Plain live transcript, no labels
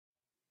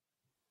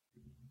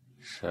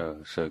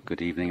So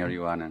good evening,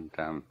 everyone.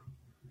 And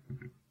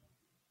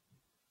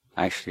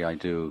actually, I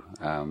do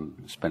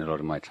spend a lot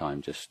of my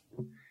time just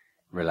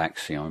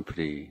relaxing. I'm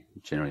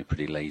generally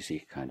pretty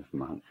lazy kind of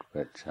monk,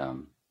 but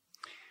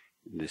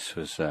this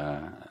was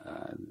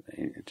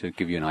to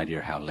give you an idea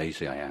of how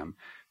lazy I am.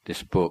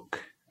 This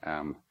book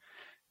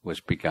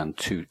was begun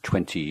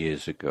 20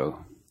 years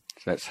ago.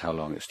 So that's how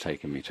long it's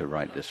taken me to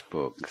write this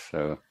book.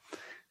 So,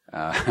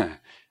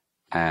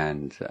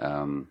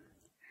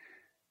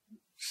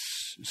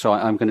 So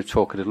I'm going to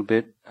talk a little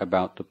bit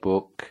about the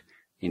book,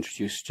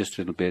 introduce just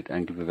a little bit,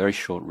 and give a very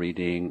short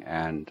reading,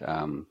 and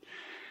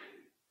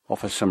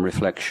offer some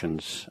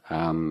reflections,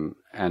 and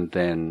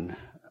then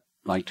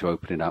like to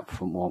open it up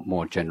for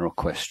more general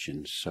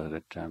questions, so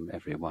that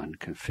everyone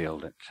can feel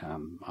that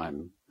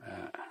I'm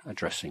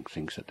addressing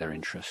things that they're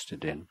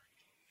interested in.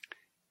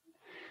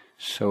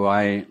 So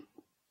I,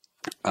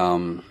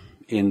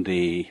 in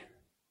the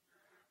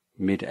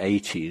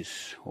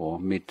mid-80s or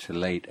mid to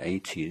late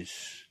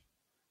 80s.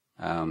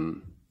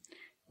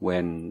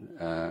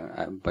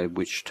 By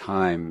which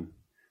time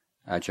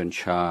Ajahn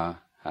Chah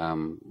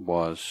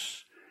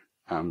was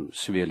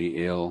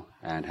severely ill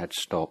and had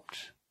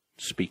stopped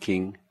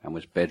speaking and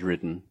was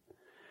bedridden.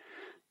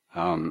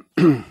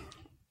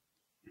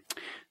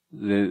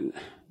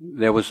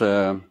 There was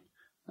a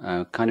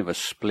kind of a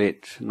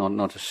split,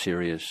 not a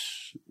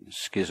serious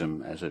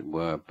schism as it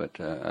were, but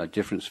a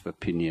difference of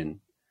opinion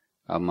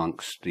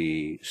amongst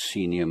the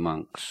senior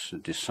monks,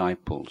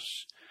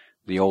 disciples.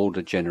 The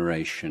older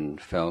generation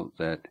felt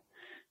that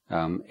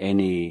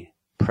any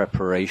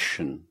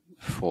preparation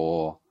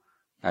for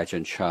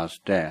Ajahn Chah's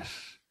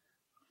death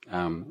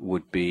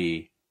would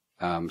be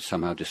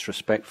somehow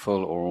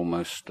disrespectful, or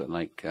almost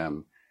like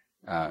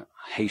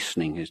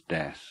hastening his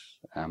death,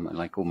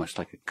 almost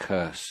like a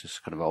curse. This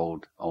kind of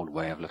old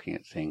way of looking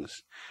at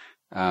things.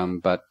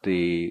 But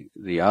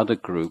the other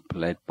group,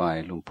 led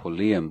by Luang Por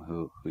Liam,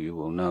 who you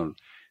will know,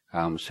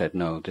 said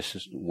no. This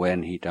is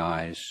when he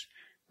dies.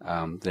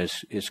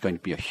 It's going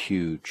to be a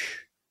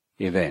huge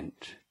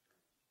event,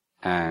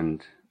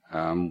 and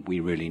we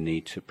really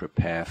need to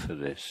prepare for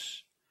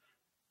this.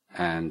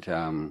 And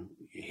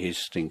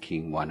his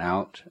thinking won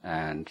out,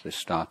 and they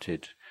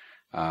started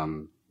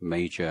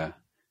major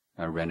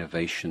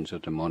renovations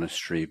of the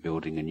monastery,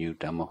 building a new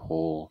Dhamma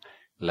hall,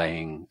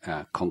 laying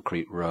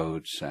concrete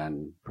roads,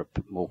 and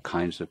all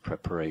kinds of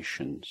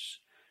preparations.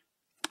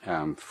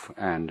 And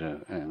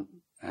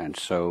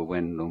so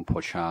when Luang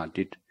Por Chah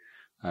did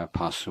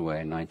passed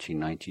away in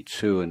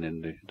 1992, and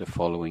in the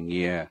following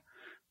year,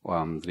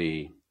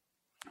 the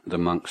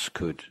monks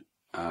could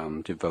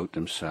devote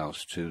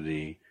themselves to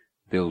the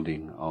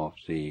building of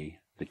the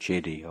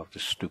jedi, of the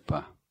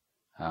stupa,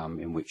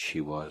 in which he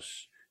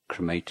was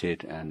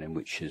cremated and in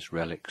which his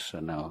relics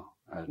are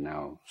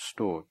now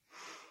stored.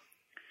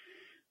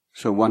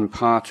 So one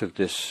part of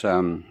this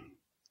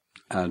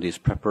these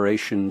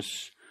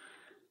preparations.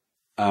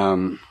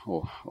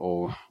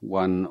 Or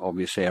one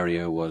obvious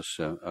area was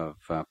of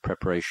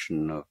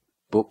preparation of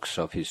books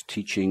of his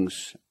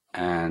teachings,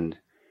 and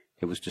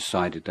it was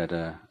decided that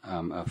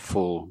a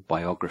full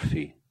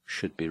biography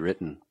should be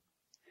written.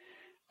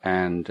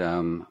 And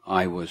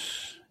I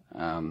was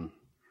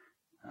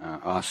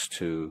asked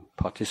to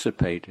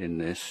participate in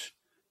this,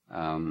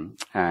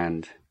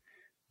 and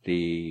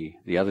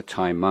the other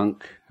Thai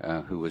monk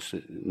who was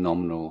a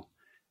nominal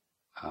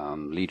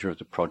leader of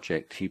the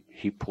project,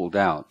 he pulled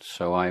out,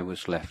 so I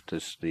was left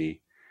as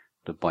the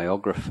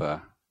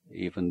biographer,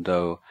 even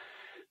though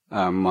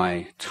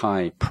my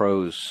Thai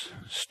prose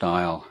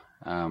style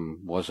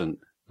wasn't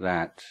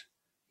that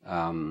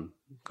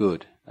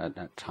good at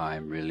that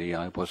time, really.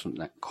 I wasn't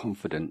that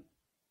confident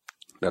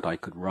that I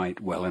could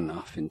write well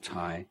enough in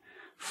Thai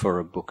for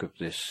a book of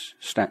this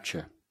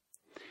stature.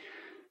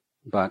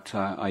 But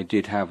I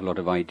did have a lot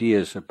of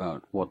ideas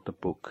about what the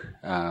book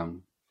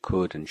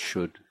could and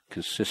should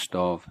consist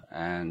of,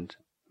 and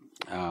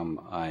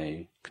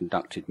I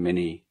conducted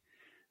many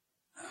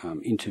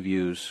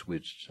interviews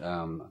with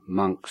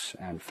monks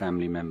and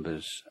family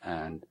members,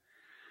 and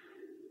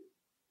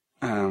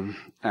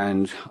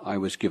I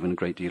was given a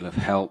great deal of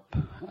help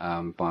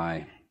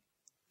by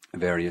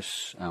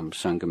various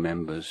Sangha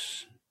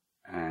members,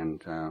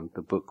 and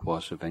the book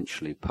was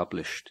eventually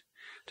published.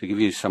 To give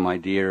you some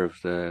idea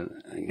of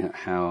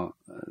how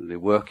the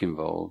work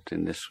involved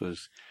in this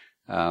was,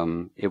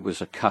 it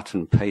was a cut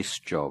and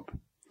paste job,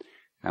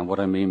 and what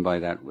I mean by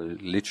that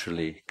was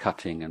literally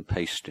cutting and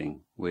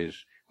pasting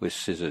with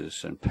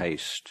scissors and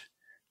paste.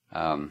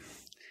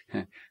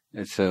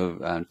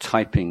 So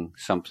typing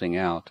something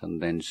out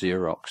and then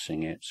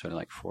Xeroxing it, so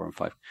like 4 and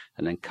 5,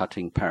 and then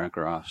cutting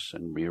paragraphs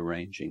and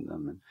rearranging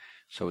them, and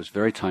so it was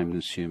very time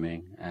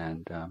consuming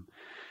and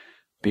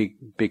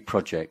big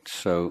project.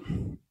 So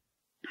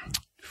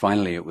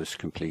finally it was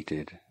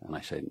completed, and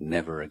I said,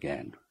 never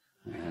again.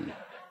 And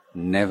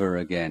never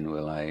again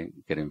will I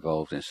get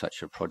involved in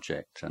such a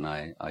project. And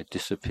I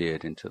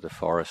disappeared into the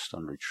forest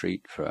on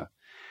retreat for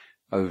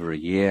over a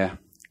year,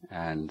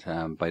 and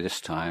by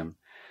this time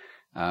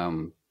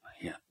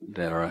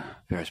there are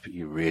various people.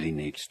 You really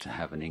need to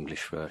have an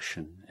English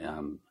version.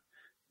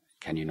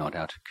 Can you not,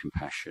 out of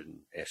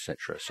compassion,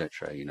 etc.,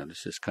 etc.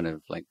 This is kind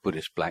of like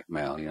Buddhist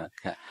blackmail.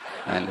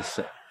 And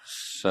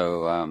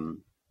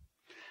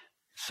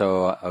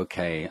so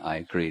okay, I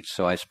agreed.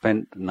 So I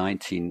spent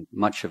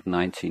much of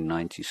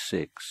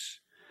 1996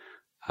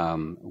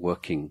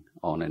 working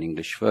on an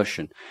English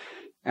version.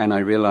 And I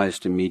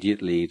realized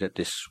immediately that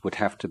this would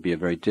have to be a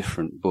very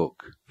different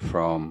book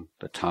from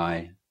the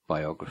Thai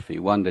biography.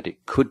 One, that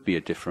it could be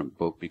a different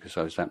book because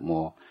I was that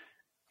more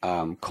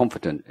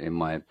confident in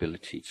my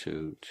ability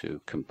to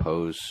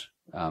compose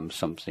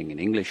something in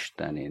English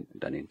than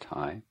in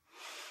Thai.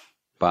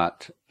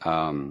 But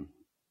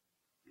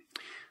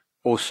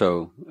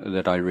also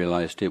that I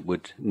realized it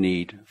would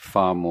need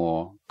far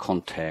more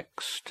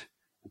context,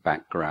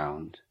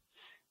 background,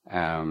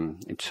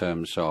 in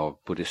terms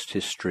of Buddhist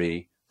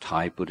history,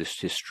 Thai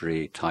Buddhist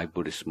history, Thai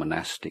Buddhist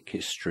monastic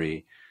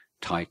history,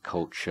 Thai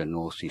culture,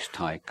 Northeast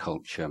Thai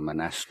culture,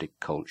 monastic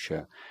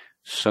culture.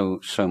 So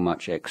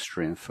much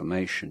extra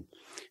information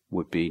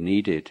would be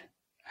needed.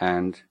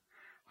 And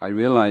I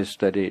realized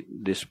that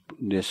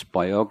this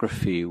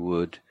biography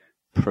would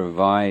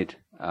provide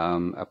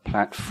a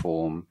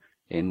platform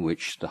in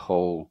which the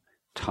whole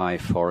Thai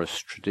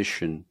forest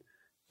tradition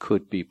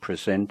could be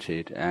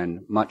presented,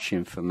 and much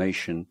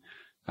information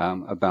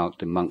about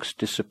the monk's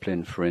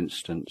discipline, for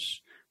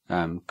instance,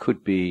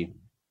 could be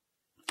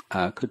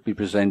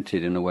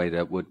presented in a way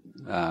that would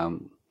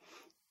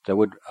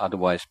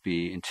otherwise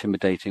be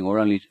intimidating, or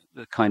only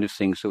the kind of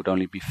things that would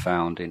only be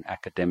found in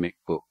academic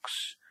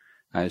books.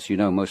 As you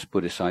know, most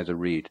Buddhists either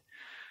read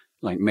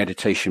like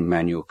meditation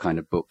manual kind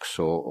of books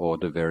or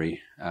the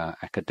very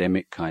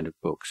academic kind of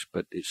books,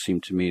 but it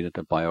seemed to me that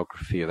the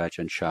biography of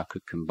Ajahn Chah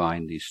could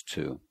combine these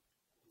two.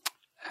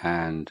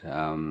 And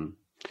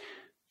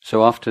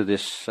so after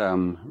this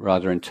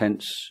rather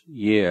intense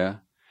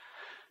year,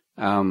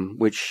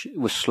 which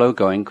was slow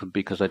going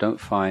because I don't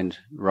find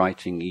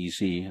writing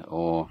easy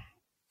or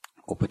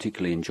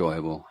particularly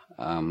enjoyable,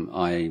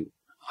 I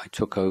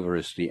took over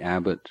as the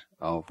abbot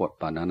of Wat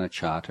Pah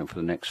Nanachat, and for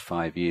the next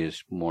 5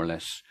 years, more or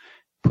less,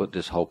 put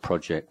this whole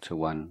project to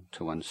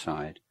one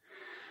side.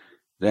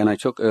 Then I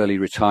took early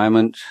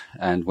retirement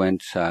and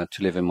went to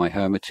live in my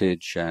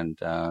hermitage, and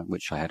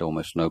which I had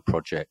almost no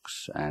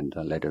projects, and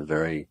I led a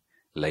very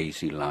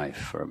lazy life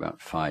for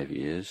about 5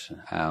 years.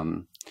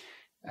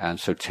 And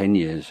so 10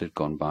 years had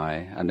gone by,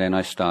 and then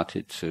I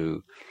started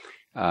to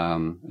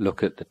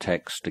look at the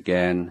text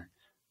again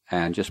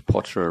and just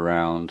potter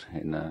around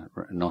in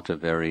not a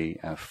very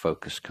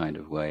focused kind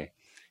of way.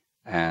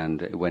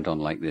 And it went on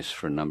like this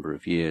for a number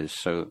of years.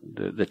 So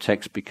the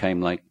text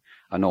became like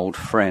an old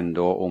friend,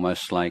 or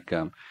almost like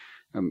the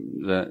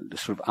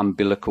sort of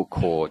umbilical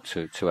cord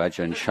to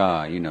Ajahn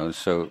Chah,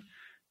 So,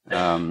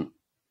 and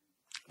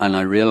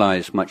I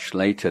realized much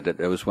later that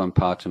there was one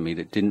part of me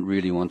that didn't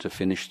really want to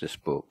finish this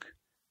book,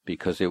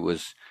 because it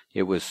was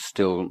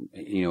still,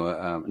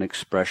 an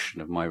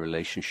expression of my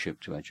relationship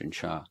to Ajahn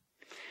Chah.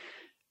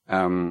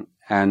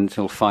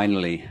 Until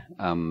finally,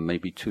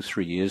 maybe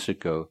 2-3 years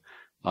ago,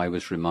 I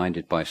was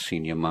reminded by a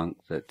senior monk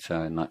that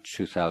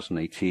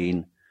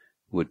 2018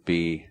 would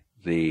be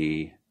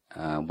the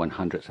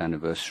 100th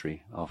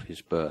anniversary of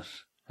his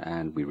birth,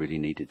 and we really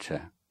needed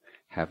to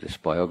have this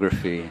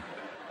biography.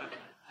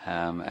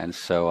 And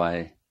so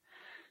I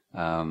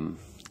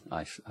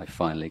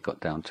finally got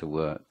down to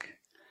work,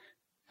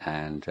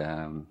 and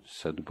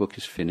so the book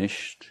is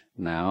finished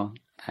now,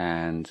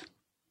 and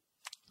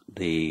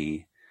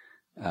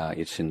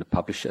it's in the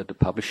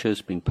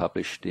publishers, being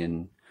published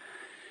in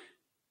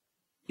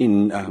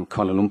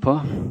Kuala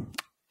Lumpur,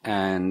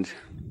 and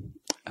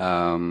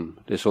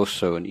there's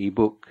also an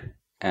ebook,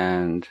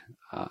 and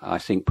I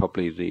think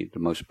probably the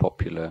most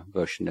popular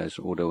version is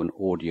also an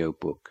audio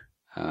book,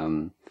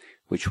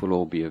 which will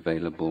all be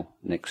available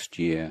next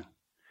year.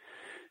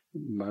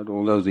 But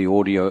although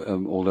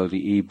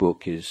the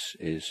ebook is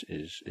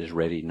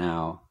ready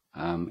now,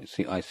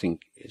 I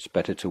think it's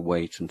better to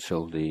wait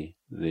until the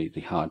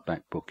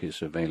hardback book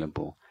is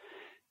available.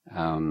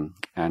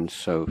 And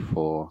so,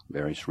 for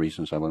various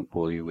reasons, I won't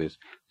bore you with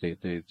the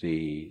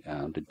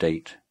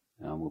date.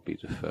 Will be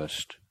the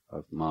 1st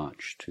of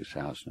March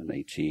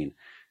 2018,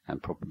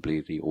 and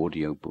probably the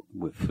audio book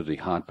for the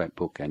hardback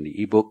book and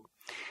the ebook,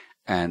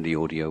 and the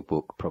audio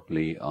book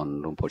probably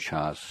on Luang Por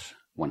Chah's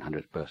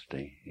 100th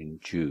birthday in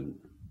June.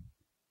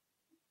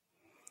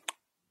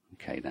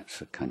 Okay,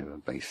 that's a kind of a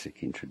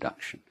basic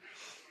introduction.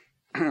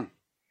 So,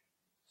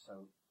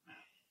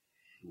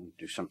 we'll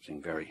do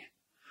something very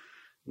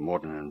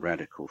modern and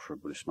radical for a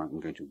Buddhist monk. I'm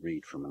going to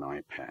read from an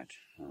iPad.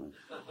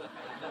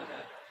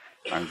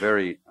 I'm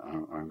very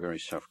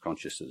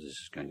self-conscious that this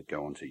is going to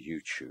go onto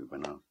YouTube,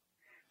 and I'll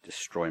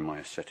destroy my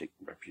ascetic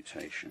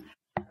reputation.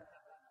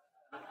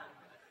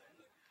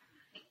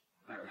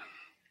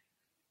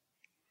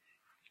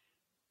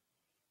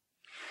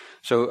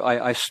 So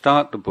I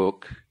start the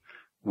book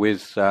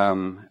with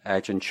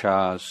Ajahn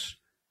Chah's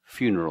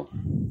funeral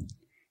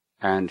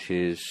and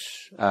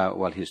his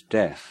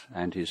death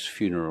and his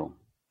funeral,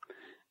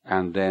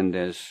 and then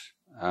there's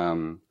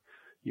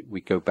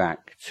we go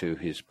back to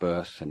his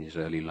birth and his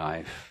early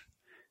life,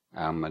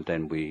 and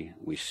then we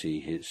see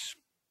his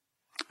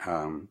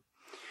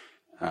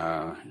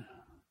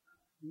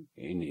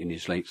in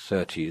his late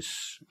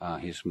 30s,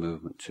 his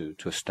movement to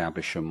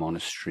establish a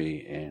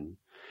monastery in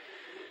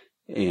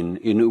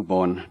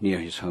Ubon near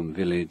his home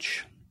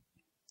village,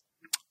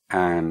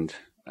 and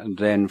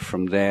then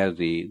from there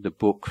the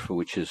book, for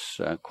which is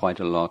quite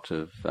a lot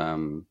of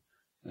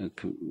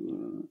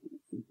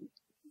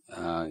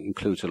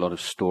includes a lot of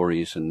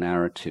stories and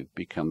narrative,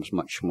 becomes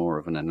much more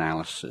of an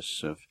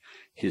analysis of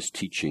his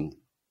teaching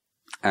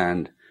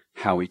and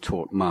how he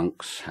taught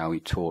monks, how he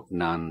taught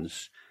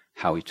nuns,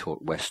 how he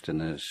taught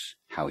Westerners,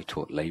 how he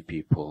taught lay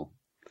people,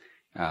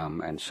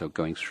 and so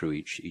going through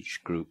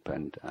each group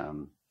and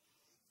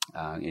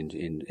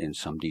in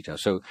some detail.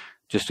 So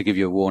just to give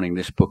you a warning,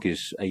 this book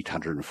is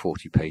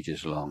 840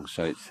 pages long,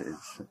 so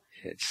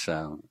it's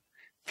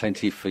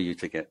plenty for you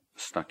to get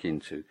stuck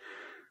into.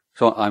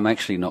 So I'm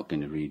actually not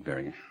going to read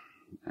very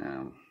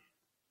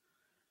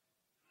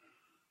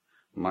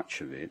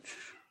much of it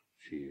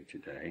to you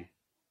today,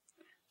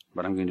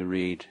 but I'm going to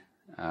read.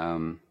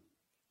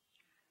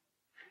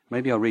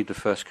 Maybe I'll read the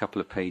first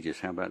couple of pages.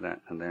 How about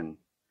that? And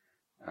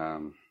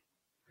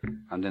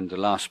then the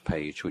last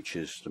page, which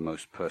is the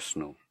most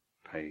personal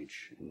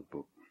page in the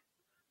book.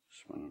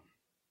 This one.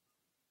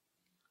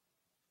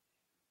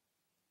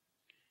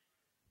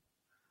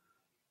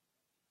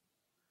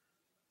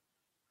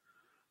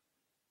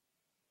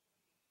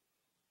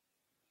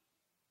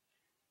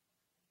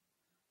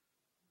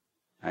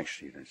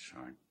 Actually, that's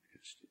fine.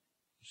 It's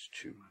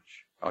too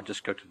much. I'll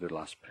just go to the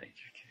last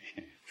page.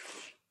 Okay.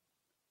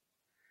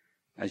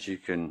 As you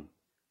can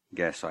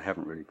guess, I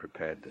haven't really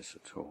prepared this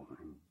at all.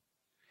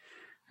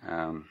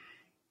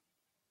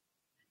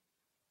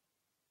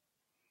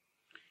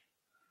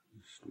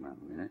 Just a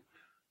minute.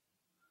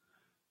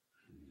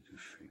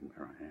 Just see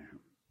where I am.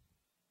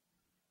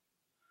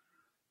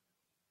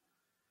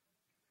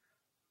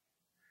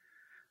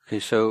 Okay,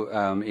 so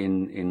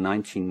in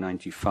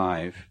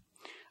 1995,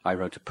 I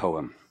wrote a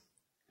poem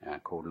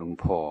called Luang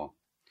Por.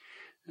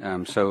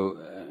 So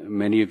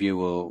many of you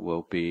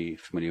will be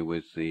familiar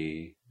with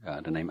the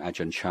name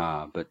Ajahn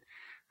Chah, but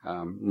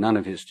none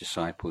of his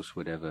disciples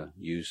would ever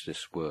use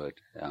this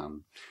word.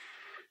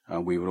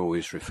 We would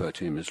always refer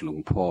to him as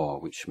Luang Por,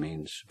 which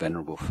means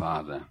Venerable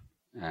Father,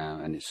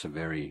 and it's a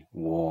very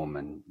warm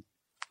and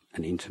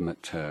an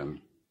intimate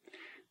term.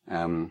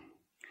 And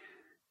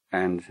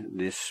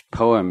this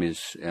poem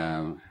is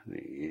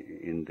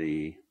in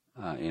the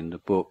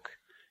book.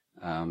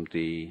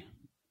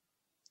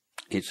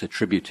 It's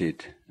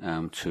attributed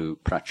to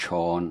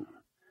Prachon,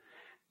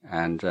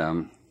 and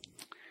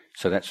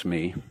so that's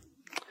me.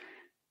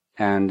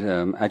 And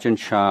Ajahn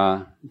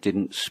Chah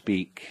didn't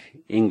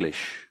speak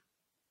English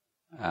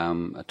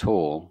at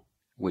all,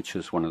 which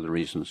was one of the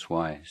reasons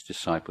why his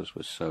disciples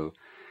were so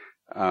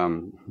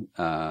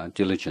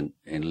diligent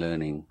in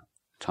learning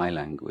Thai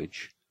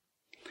language.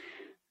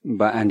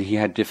 And he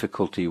had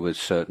difficulty with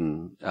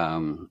certain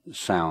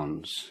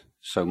sounds.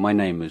 So my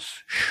name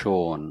is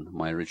Sean.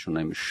 My original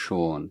name is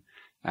Sean,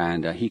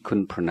 and he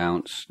couldn't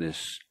pronounce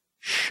this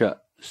sh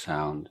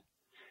sound.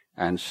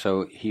 And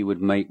so he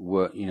would make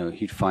word,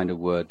 he'd find a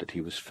word that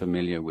he was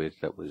familiar with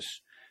that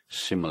was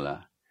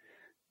similar.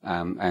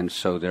 And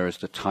so there is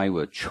the Thai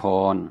word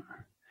chon,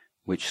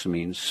 which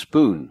means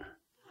spoon.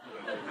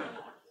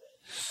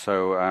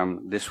 So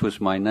this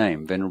was my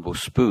name, Venerable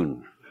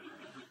Spoon.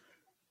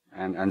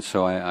 And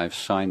so I've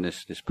signed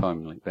this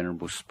poem like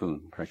Venerable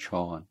Spoon,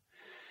 Prachon.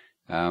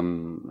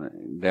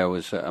 There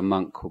was a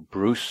monk called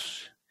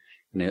Bruce,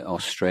 an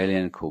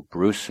Australian called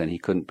Bruce, and he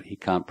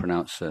can't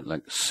pronounce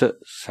like s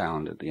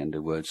sound at the end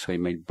of words, so he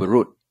made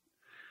Burut.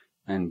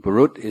 And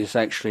Burut is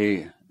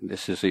actually,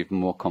 this is even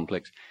more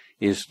complex,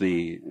 is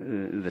the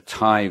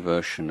Thai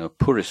version of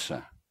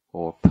Purisa,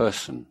 or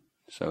person.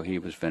 So he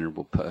was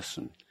Venerable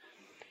Person.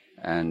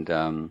 And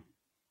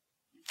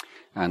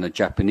a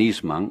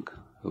Japanese monk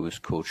who was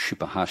called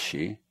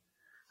Shibahashi,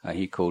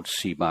 he called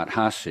Sibat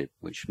Hasib,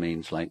 which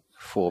means like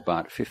 4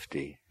 baht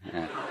 50.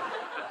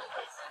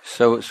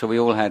 So we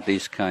all had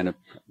these kind of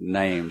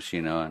names,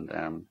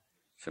 and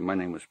so my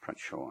name was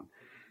Prachon.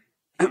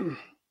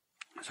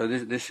 So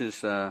this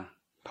is a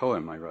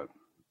poem I wrote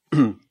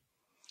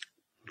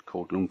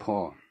called Luang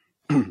Por.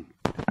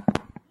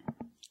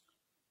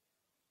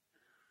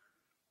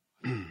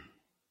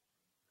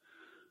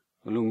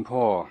 Luang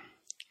Por,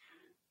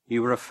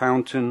 you were a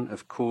fountain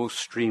of cool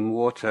stream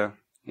water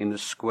in the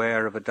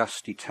square of a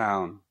dusty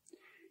town,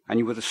 and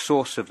you were the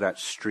source of that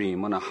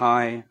stream on a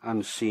high,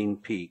 unseen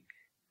peak.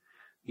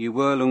 You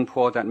were, Luang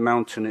Por, that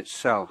mountain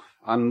itself,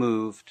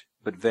 unmoved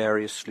but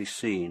variously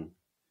seen.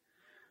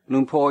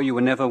 Luang Por, you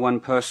were never one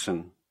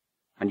person,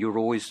 and you were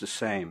always the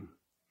same.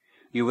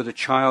 You were the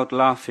child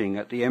laughing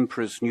at the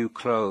emperor's new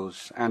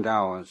clothes and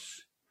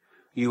ours.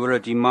 You were a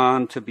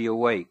demand to be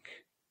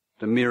awake,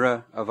 the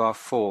mirror of our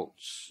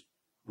faults,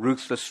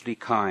 ruthlessly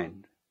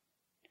kind.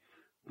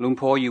 Luang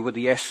Por, you were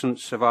the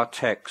essence of our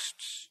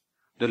texts,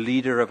 the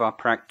leader of our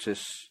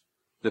practice,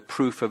 the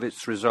proof of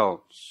its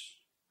results.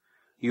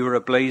 You were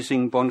a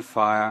blazing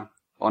bonfire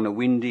on a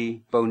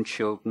windy,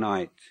 bone-chilled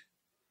night.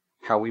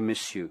 How we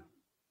miss you.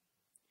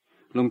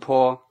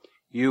 Lumpur,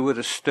 you were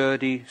the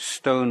sturdy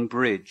stone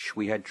bridge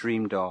we had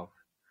dreamed of.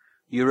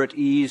 You were at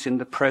ease in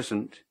the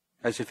present,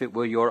 as if it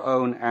were your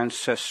own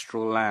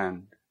ancestral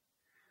land.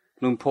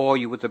 Lumpur,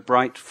 you were the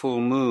bright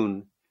full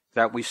moon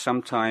that we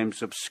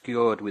sometimes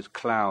obscured with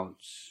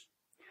clouds.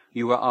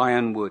 You were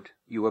ironwood,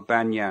 you were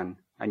banyan,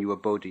 and you were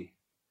bodhi.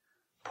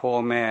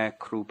 Poor Mare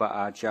Kruba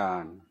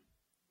Ajan.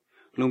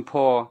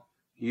 Lumpur,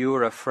 you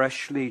were a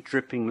freshly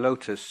dripping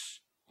lotus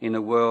in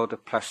a world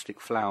of plastic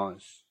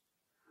flowers.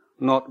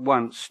 Not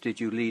once did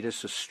you lead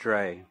us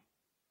astray.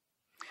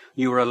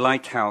 You were a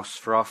lighthouse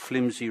for our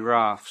flimsy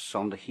rafts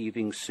on the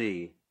heaving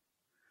sea.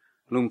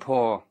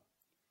 Lumpur,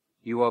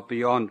 you are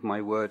beyond my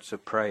words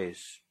of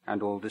praise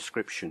and all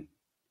description.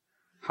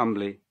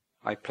 Humbly,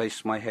 I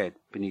place my head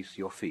beneath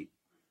your feet.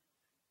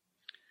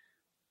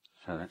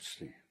 So that's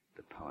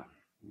the poem.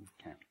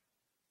 Okay.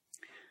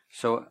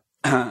 So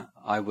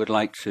I would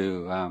like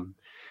to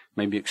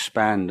maybe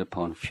expand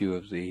upon a few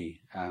of the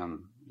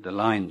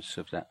lines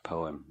of that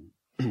poem.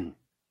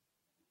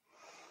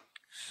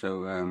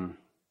 So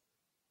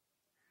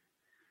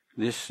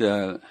this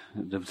the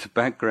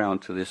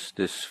background to this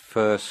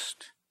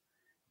first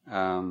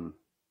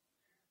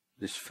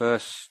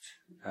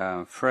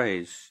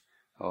phrase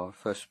or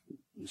first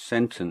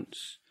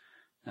sentence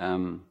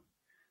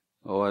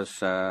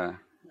was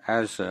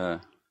as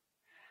a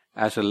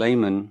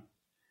layman,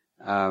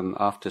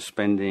 after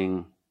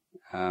spending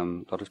a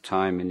lot of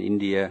time in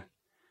India,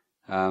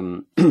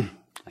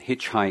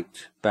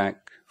 hitchhiked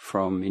back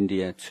from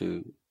India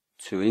to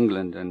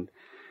England, and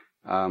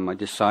I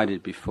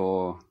decided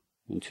before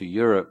into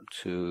Europe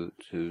to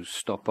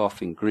stop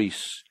off in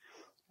Greece,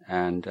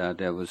 and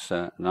there was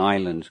an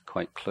island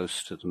quite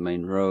close to the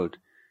main road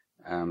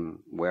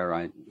where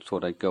I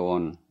thought I'd go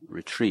on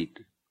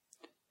retreat,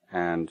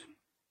 and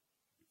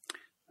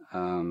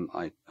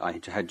I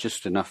had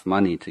just enough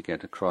money to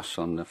get across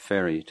on the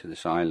ferry to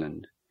this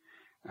island,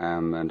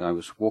 and I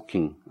was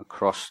walking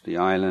across the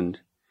island,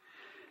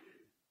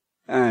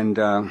 and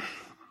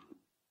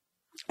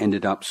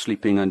ended up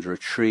sleeping under a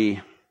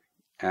tree,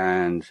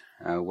 and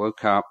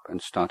woke up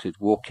and started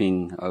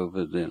walking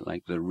over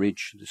the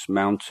ridge, this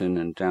mountain,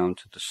 and down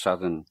to the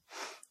southern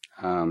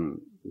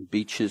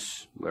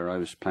beaches where I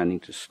was planning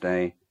to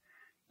stay.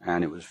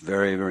 And it was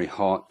very, very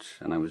hot,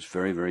 and I was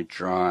very, very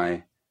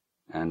dry,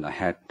 and I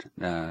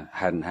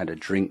hadn't had a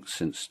drink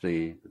since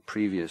the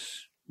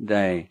previous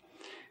day.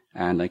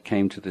 And I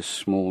came to this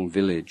small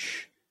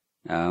village,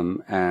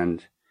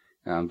 and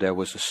there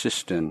was a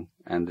cistern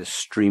and this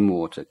stream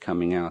water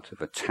coming out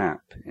of a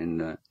tap in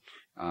the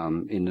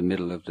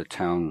middle of the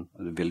town,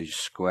 the village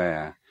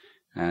square.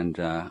 And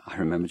I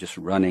remember just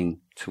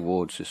running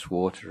towards this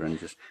water and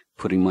just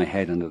putting my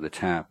head under the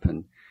tap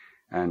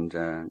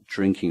and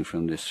drinking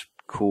from this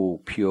cool,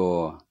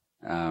 pure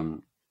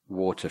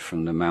water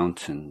from the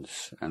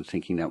mountains, and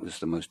thinking that was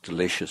the most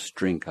delicious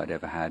drink I'd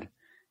ever had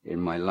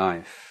in my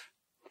life.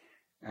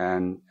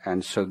 And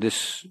so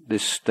this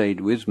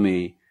stayed with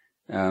me,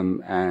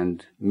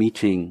 and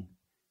meeting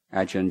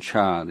Ajahn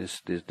Chah,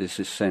 this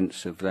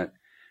sense of that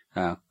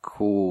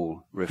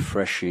cool,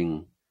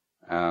 refreshing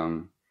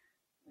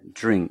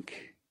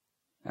drink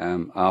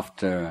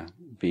after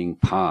being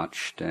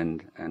parched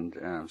and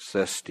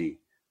thirsty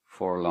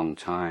for a long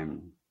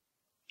time.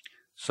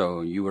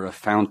 So you were a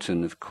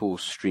fountain of cool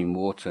stream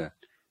water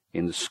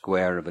in the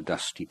square of a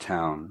dusty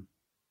town.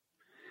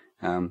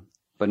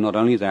 But not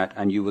only that,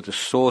 and you were the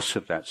source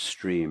of that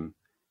stream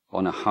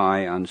on a high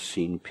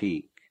unseen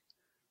peak.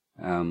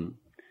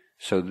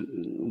 So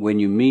when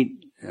you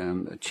meet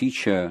a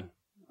teacher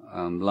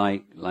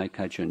like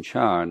Ajahn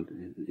Chah,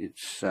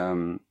 it's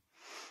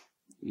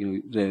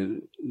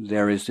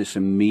there is this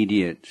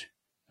immediate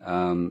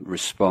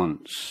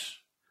response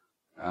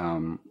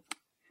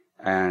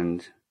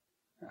and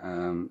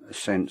a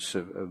sense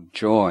of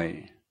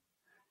joy,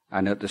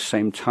 and at the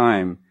same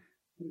time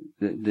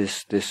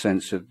this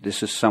sense of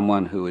this is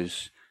someone who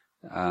is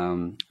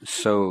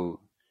so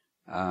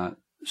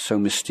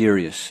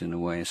mysterious in a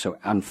way, so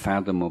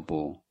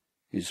unfathomable,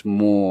 is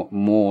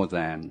more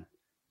than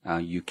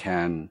you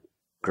can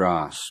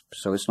grasp.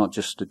 So it's not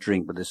just a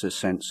drink, but there's a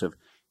sense of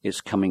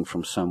it's coming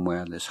from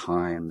somewhere that's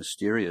high and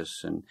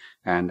mysterious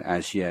and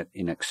as yet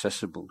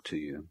inaccessible to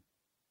you.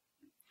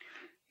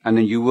 And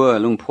then you were,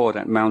 Lumpur,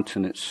 that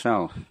mountain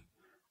itself,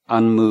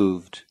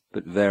 unmoved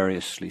but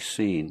variously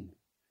seen.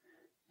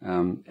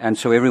 And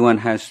so everyone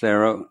had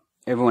their own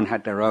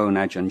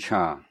Ajahn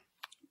Chah.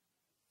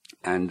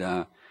 And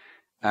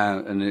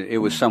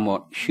it was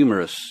somewhat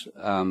humorous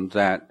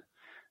that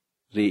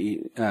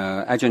the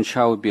Ajahn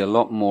Chah would be a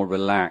lot more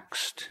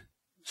relaxed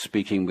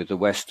speaking with the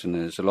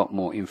Westerners, a lot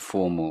more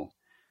informal,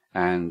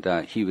 and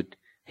he would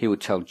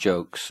tell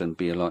jokes and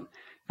be a lot,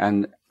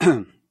 and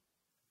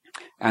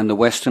and the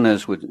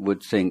Westerners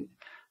would think,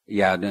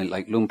 yeah,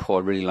 like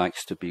Lumpur really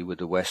likes to be with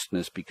the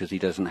Westerners because he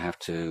doesn't have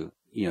to,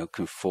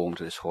 conform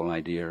to this whole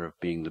idea of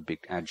being the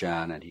big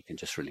Ajahn, and he can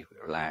just really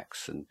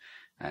relax and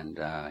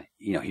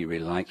he really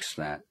likes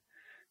that.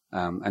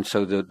 And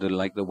so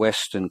the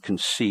Western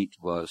conceit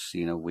was,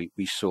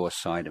 we saw a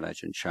side of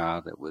Ajahn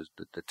Chah that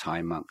the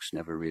Thai monks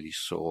never really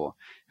saw,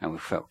 and we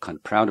felt kind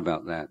of proud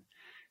about that.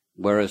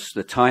 Whereas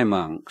the Thai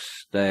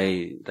monks,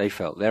 they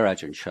felt their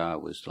Ajahn Chah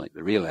was like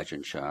the real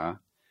Ajahn Chah,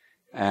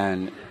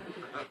 and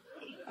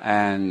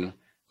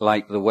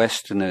like the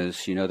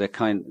Westerners,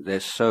 they're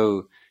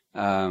so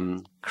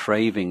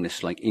craving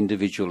this like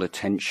individual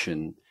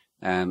attention,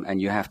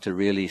 and you have to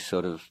really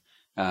sort of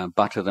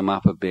butter them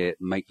up a bit,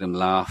 make them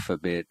laugh a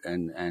bit,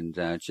 and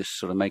just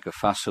sort of make a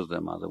fuss of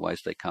them.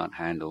 Otherwise, they can't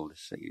handle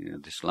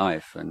this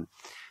life.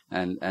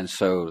 And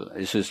so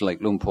this is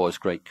like Luang Por's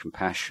great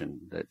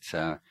compassion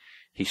that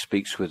he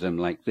speaks with them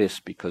like this,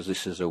 because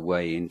this is a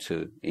way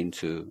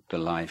into the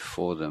life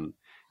for them,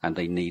 and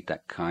they need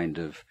that kind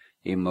of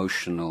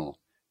emotional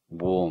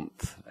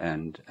warmth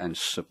and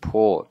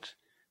support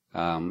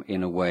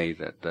in a way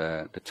that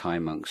the Thai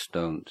monks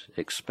don't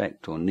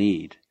expect or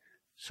need.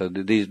 So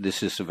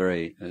this is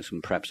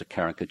perhaps a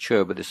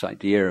caricature, but this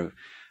idea of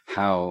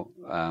how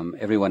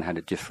everyone had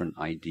a different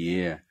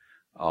idea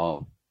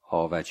of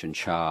Ajahn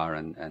Chah,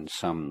 and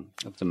some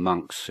of the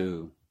monks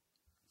who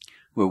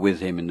were with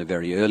him in the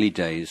very early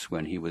days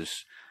when he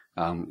was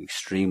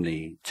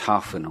extremely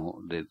tough, and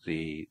all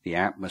the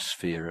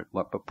atmosphere at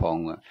Wat Pah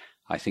Pong,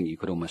 I think you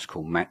could almost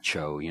call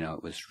macho.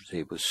 It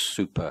was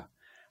super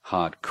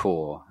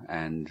hardcore,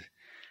 and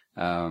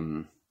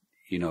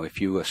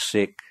if you were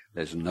sick,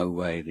 there's no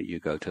way that you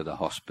go to the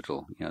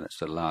hospital. That's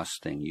the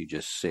last thing. You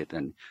just sit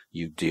and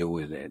you deal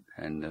with it,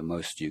 and the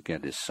most you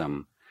get is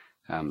some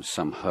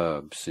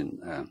herbs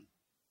in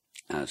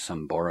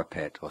some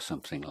borapet or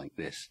something like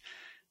this,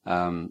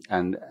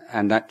 and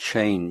that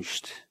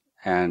changed,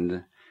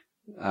 and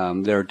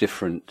there are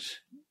different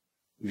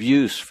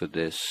views for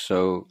this.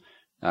 So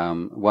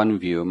one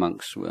view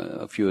amongst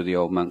a few of the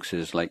old monks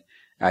is like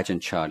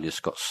Ajahn Chah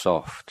just got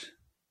soft,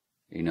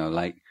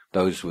 like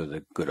those were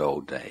the good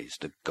old days,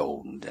 the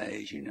golden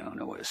days, and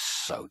it was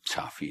so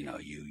tough, you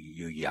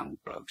young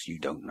blokes, you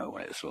don't know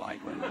what it's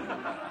like when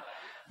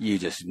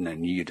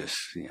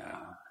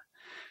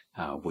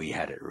we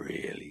had it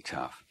really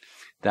tough.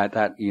 That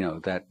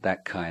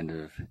kind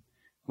of,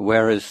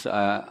 whereas,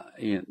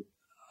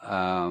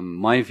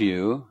 my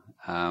view,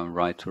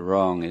 right or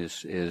wrong,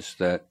 is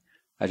that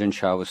Ajahn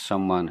Chah was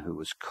someone who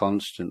was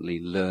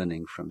constantly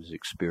learning from his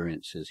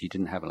experiences. He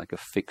didn't have like a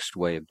fixed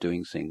way of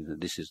doing things,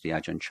 that this is the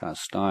Ajahn Chah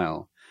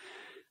style.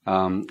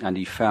 And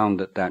he found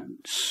that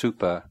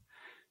super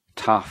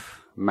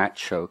tough,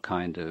 macho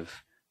kind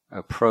of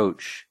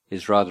approach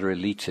is rather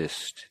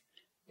elitist,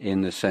 in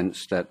the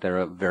sense that there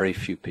are very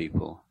few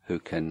people who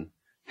can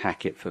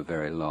hack it for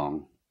very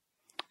long.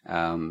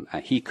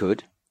 He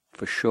could,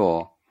 for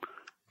sure,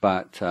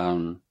 but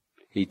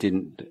he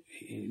didn't,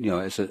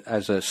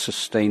 as a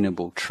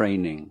sustainable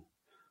training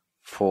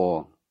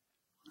for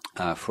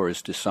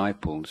his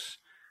disciples.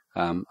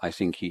 I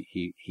think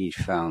he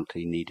found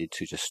he needed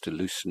to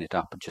loosen it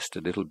up just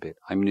a little bit.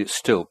 I mean, it's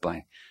still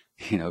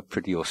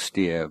pretty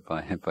austere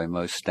by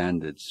most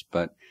standards,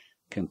 but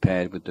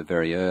compared with the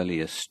very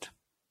earliest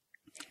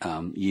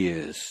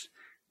years,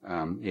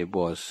 it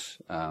was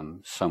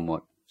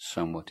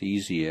somewhat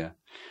easier.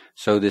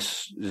 So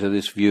this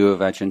view of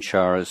Ajahn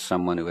Chah as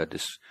someone who had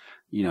this,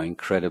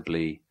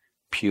 incredibly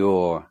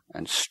pure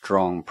and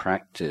strong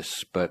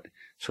practice, but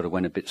sort of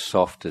went a bit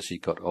soft as he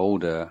got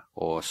older,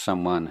 or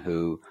someone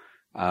who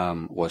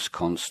was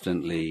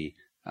constantly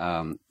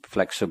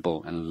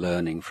flexible and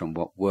learning from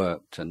what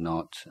worked, and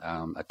not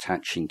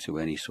attaching to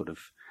any sort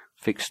of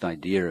fixed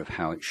idea of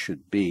how it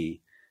should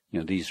be.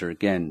 These are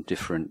again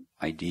different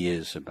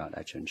ideas about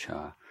Ajahn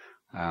Chah,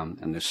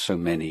 and there's so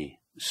many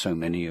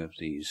of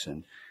these,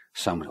 and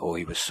some,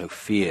 he was so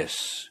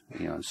fierce,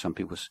 and some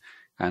people,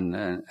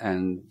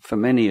 and for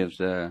many of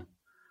the,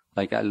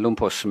 like Luang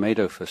Por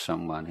Sumedho, for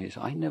someone,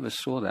 I never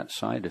saw that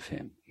side of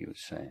him, he would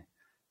say.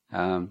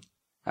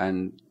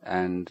 And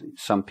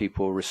some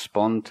people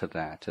respond to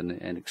that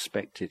and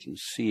expect it and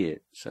see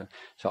it. So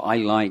I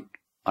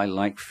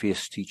like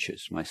fierce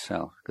teachers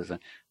myself, because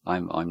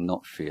I'm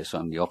not fierce.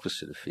 I'm the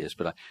opposite of fierce,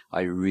 but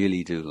I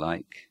really do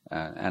like,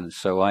 and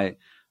so I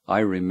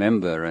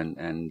remember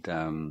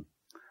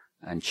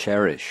and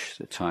cherish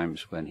the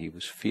times when he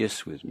was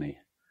fierce with me.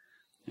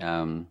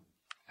 And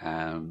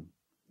I'm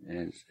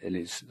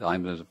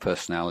the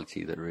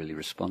personality that really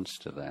responds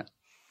to that.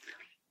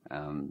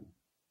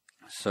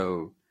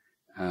 So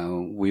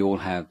we all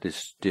have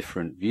this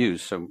different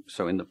views.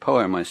 So in the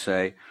poem I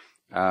say,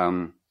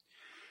 I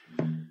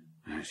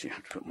actually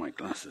have to put my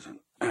glasses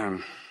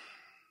on.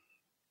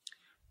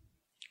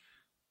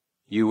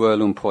 You were,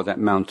 Luang Por, that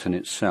mountain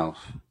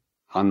itself,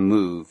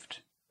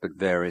 unmoved but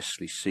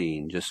variously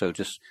seen. Just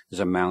as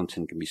a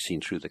mountain can be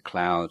seen through the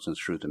clouds and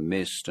through the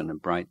mist on a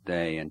bright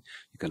day, and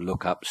you can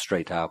look up,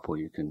 straight up, or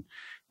you can,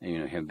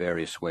 have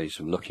various ways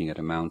of looking at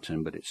a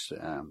mountain, but it's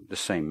the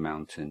same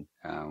mountain,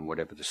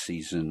 whatever the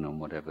season and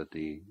whatever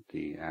the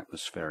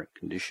atmospheric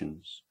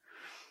conditions.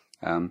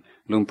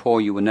 Luang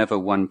Por, you were never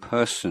one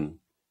person.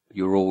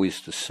 You were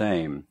always the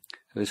same.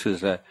 This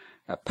was a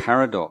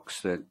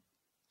paradox that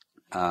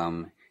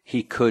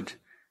he could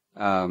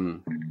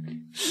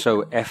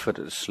so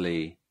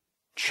effortlessly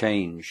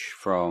change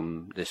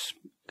from this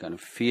kind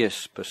of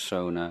fierce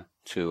persona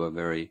to a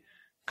very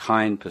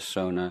kind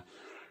persona,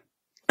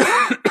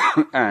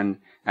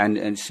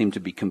 and seemed to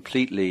be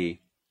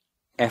completely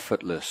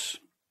effortless,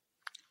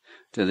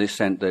 to the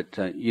extent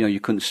that you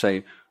couldn't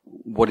say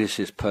what is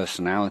his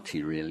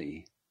personality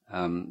really.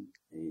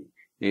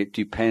 It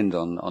depended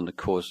on the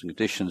cause and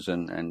conditions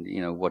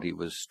and what he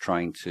was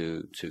trying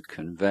to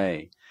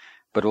convey.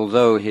 But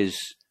although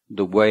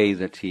the way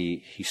that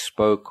he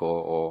spoke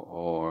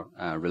or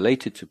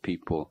related to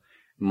people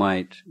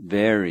might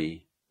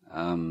vary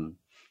from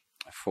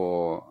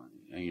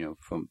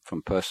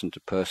person to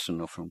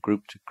person or from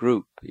group to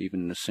group,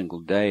 even in a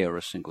single day or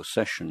a single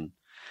session,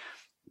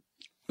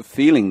 the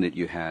feeling that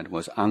you had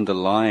was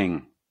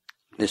underlying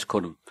this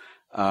kind of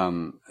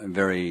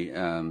very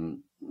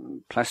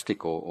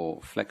plastic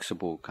or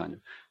flexible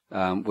kind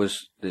of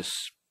was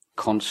this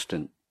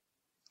constant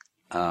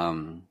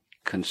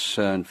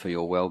concern for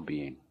your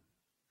well-being.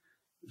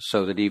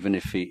 So that even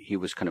if he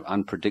was kind of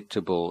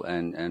unpredictable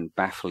and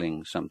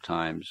baffling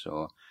sometimes,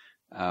 or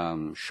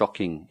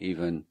shocking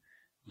even,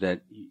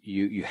 that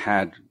you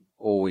had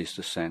always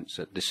the sense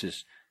that this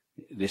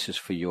is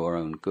for your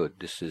own good.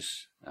 This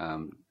is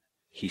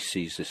he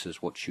sees this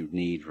as what you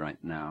need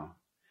right now,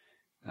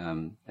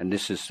 and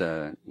this is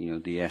the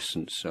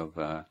essence of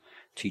a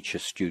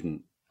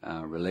teacher-student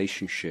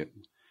relationship,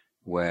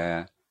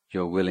 where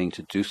you're willing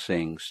to do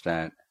things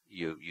that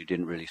you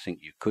didn't really think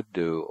you could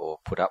do, or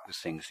put up with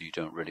things that you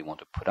don't really want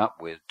to put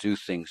up with, do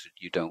things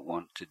that you don't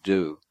want to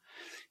do,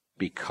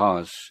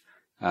 because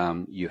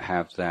you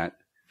have that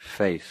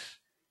faith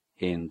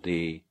in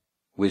the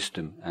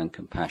wisdom and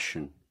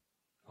compassion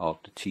of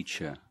the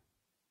teacher.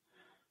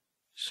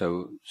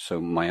 So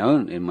in my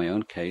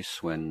own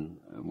case, when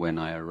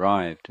I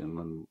arrived,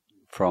 and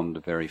from the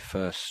very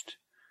first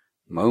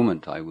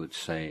moment, I would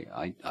say,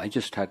 I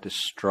just had this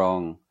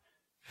strong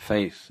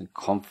faith and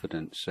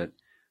confidence that,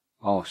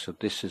 so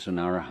this is an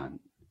arahant.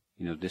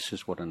 This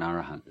is what an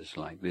arahant is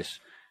like. This,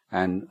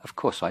 and of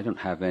course, I don't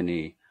have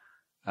any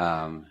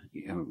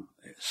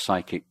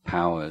psychic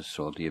powers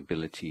or the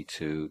ability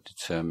to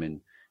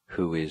determine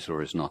who is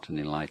or is not an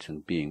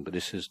enlightened being. But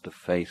this is the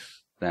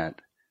faith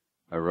that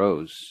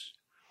arose,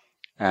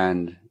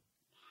 and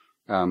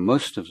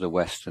most of the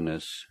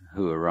Westerners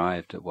who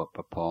arrived at Wat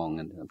Pah Pong,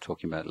 and I'm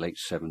talking about late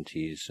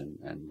 70s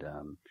and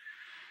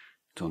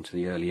on to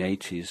the early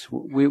 80s,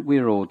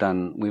 we're all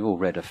done. We've all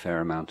read a fair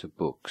amount of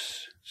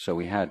books, so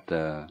we had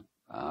the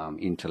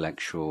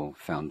intellectual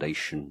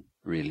foundation.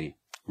 Really,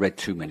 read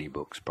too many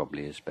books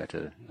probably is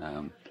better,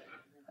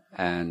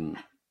 and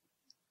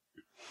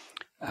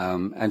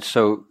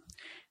so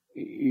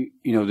the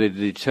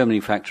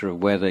determining factor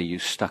of whether you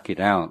stuck it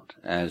out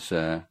as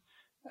a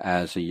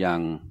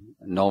young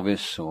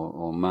novice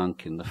or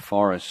monk in the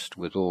forest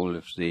with all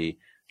of the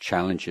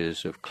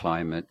challenges of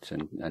climate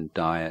and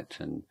diet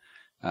and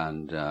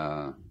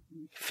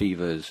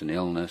fevers and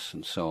illness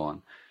and so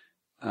on,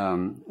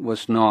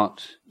 was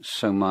not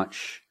so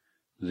much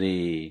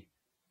the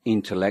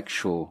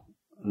intellectual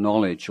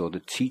knowledge or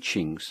the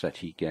teachings that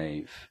he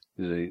gave,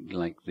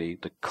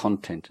 the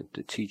content of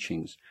the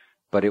teachings,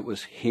 but it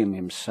was him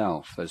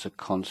himself as a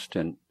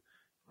constant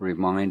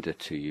reminder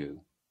to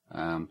you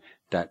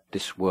that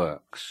this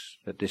works,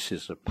 that this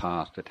is a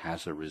path that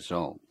has a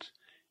result.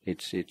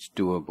 It's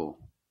doable,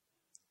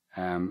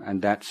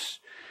 and that's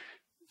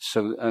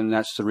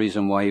the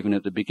reason why even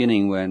at the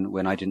beginning,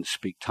 when I didn't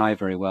speak Thai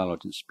very well or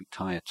didn't speak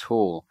Thai at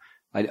all,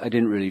 I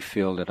didn't really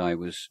feel that I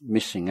was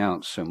missing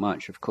out so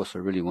much. Of course, I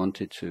really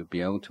wanted to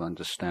be able to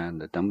understand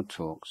the Dhamma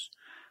talks,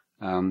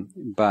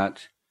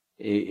 but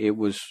it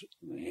was,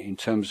 in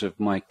terms of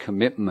my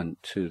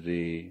commitment to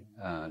the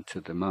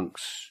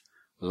monk's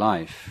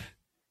life,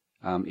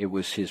 it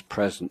was his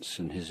presence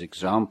and his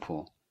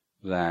example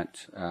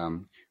that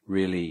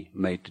really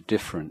made the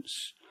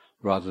difference,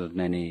 rather than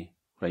any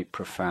very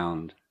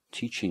profound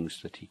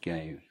teachings that he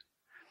gave.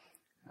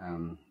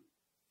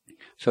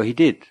 So he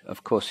did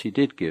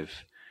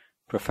give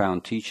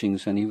profound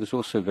teachings, and he was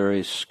also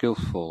very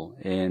skillful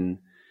in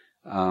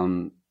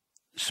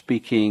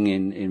speaking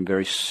in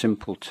very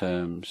simple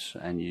terms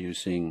and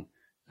using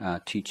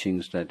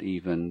teachings that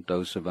even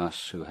those of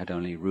us who had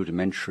only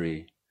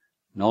rudimentary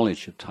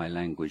knowledge of Thai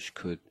language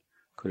could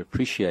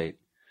appreciate.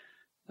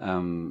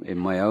 In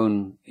my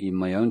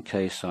own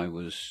case, I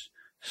was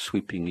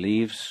sweeping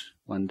leaves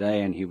one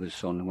day, and he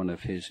was on one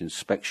of his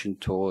inspection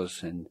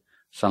tours, and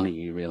suddenly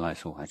you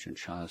realize, Ajahn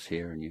Chah's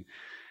here, and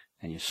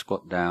you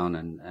squat down,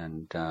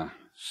 and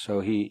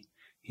so he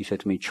said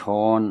to me,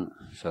 "Chon,"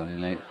 so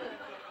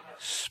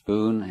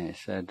spoon. He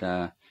said,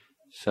 and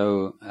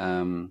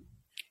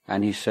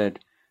he said,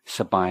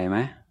 "Sabai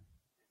meh?"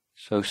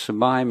 So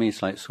sabai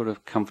means like sort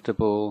of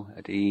comfortable,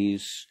 at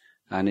ease,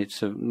 and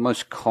it's a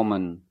most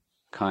common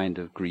kind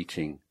of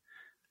greeting.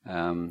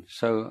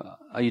 So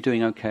are you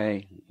doing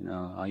okay?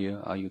 Are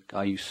you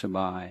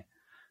sabai?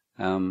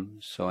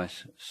 So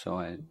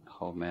I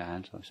hold my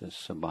hands. I said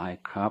sabai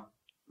krap.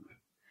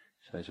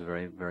 So it's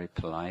very, very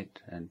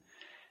polite,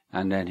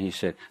 And then he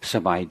said,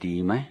 "Sabai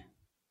di mai?"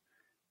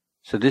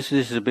 So this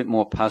is a bit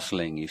more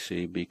puzzling, you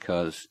see,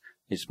 because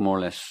it's more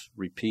or less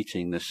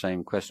repeating the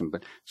same question.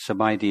 But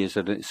sabai di is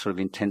that it sort of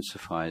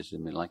intensifies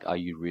it, like, are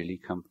you really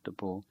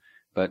comfortable?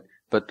 But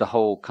the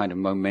whole kind of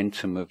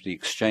momentum of the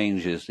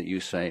exchange is that you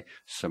say,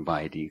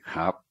 sabai di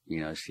khap,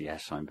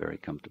 yes, I'm very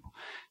comfortable.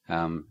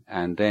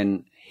 And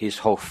then his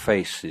whole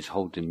face, his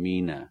whole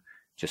demeanor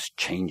just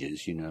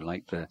changes,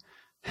 like the,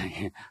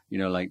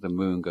 like the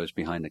moon goes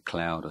behind a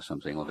cloud or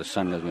something, or the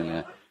sun goes behind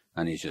there,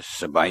 and he's just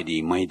sabai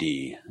di mai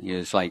di.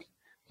 It's like,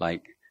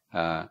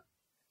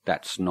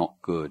 that's not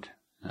good.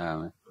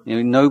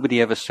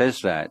 Nobody ever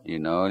says that,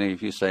 and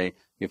if you say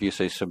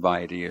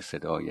sabai di, you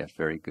said, oh yes,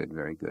 very good,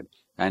 very good.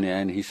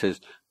 And he says,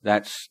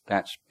 that's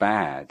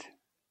bad.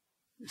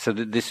 So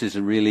that this is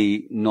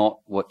really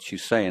not what you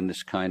say in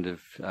this kind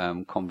of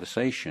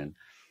conversation.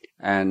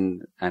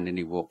 And then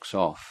he walks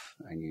off,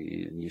 and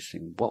you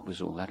think, what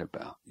was all that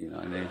about?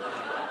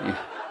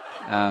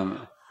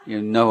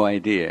 No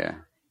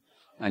idea.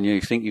 And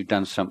you think you've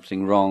done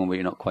something wrong, but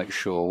you're not quite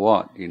sure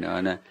what,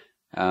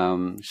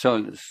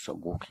 so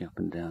walking up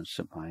and down,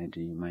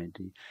 sabayadi,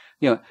 maydi,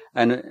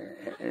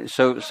 and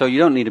so you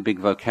don't need a big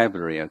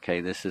vocabulary, okay?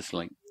 This is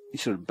like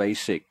sort of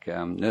basic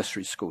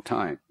nursery school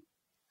time.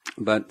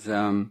 But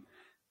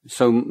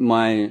so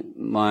my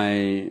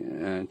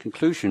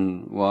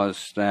conclusion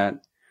was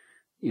that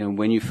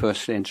when you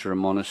first enter a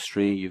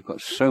monastery, you've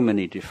got so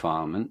many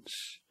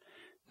defilements,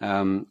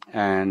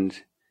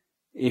 and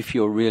if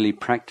you're really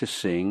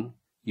practicing,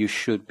 you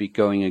should be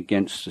going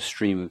against the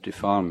stream of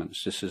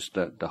defilements. This is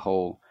the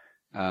whole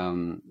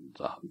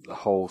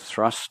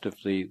thrust of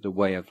the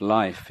way of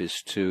life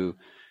is to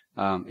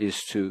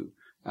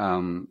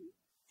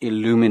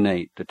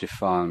illuminate the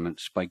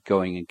defilements by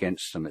going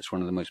against them. It's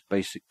one of the most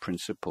basic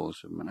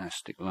principles of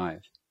monastic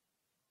life.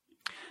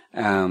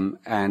 And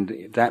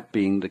that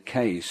being the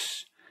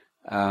case,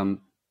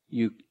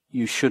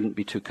 you shouldn't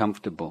be too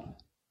comfortable.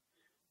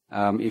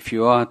 If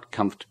you are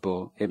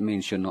comfortable, it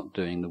means you're not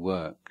doing the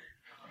work.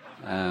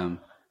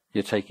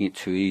 You're taking it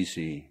too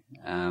easy.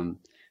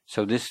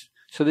 So this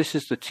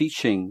is the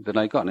teaching that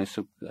I got. And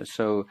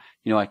so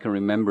I can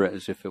remember it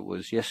as if it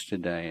was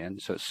yesterday,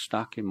 and so it's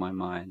stuck in my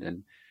mind.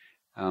 And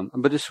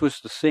but this was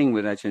the thing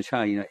with Ajahn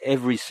Chah.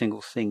 Every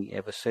single thing he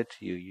ever said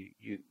to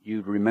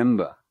you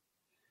remember.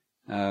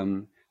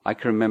 I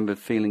can remember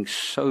feeling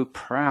so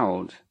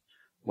proud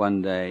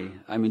one day.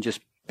 I mean,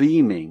 just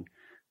beaming,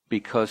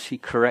 because he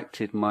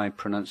corrected my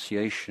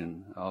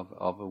pronunciation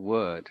of a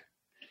word.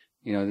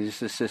 There's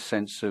this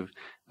sense of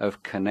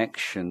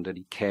connection, that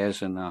he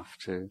cares enough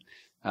to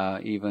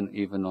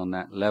even on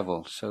that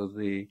level. So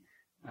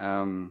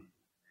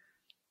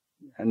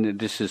and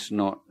this is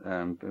not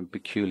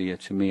peculiar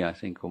to me. I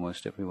think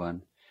almost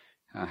everyone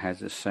has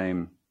the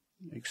same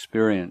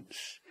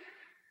experience.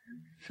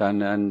 So,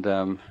 and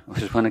there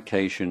was one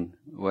occasion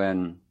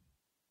when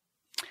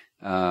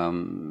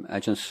Ajahn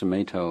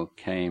Sumedho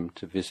came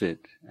to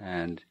visit,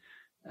 and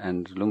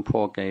Luang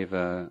Por gave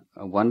a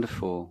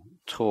wonderful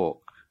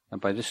talk. And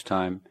by this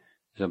time,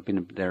 I've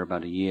been there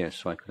about a year,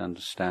 so I could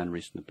understand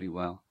reasonably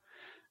well.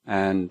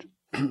 And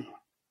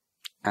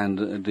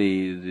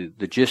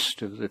the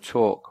gist of the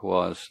talk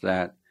was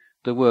that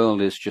the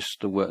world is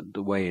just the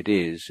way it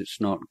is.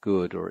 It's not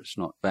good or it's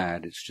not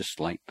bad. It's just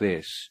like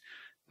this.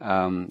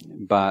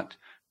 But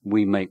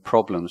we make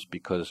problems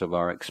because of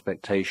our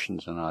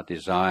expectations and our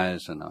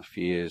desires and our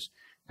fears,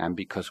 and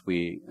because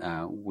we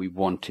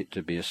want it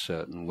to be a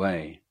certain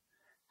way.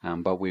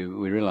 But we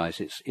realize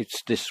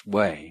it's this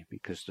way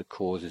because the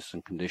causes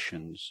and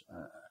conditions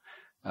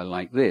are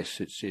like this.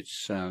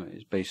 It's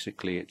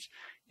basically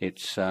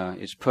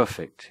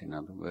perfect. In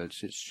other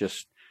words, it's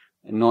just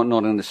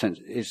not in the sense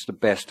it's the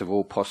best of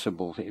all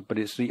possible, but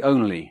it's the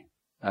only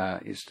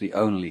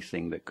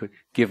thing that could,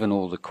 given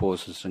all the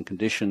causes and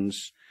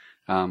conditions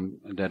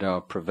that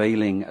are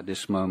prevailing at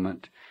this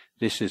moment,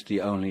 this is the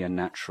only and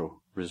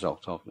natural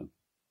result of them.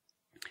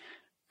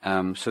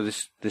 So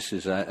this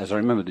is, as I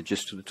remember, the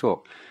gist of the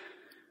talk.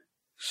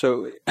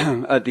 So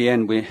at the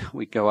end,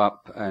 we go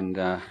up, and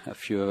a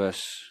few of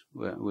us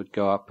would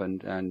go up,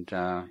 and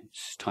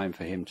it's time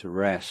for him to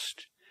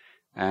rest.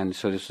 And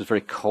so this was a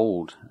very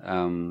cold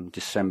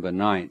December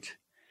night,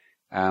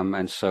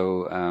 and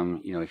so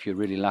if you're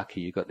really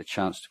lucky, you got the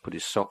chance to put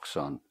his socks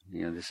on.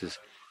 This is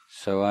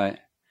so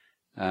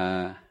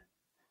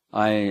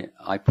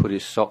I put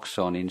his socks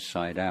on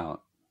inside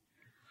out.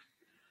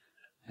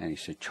 And he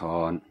said,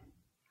 "Chon,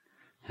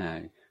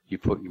 you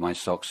put my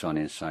socks on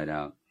inside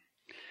out."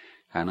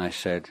 And I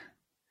said,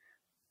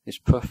 "It's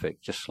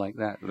perfect, just like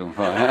that."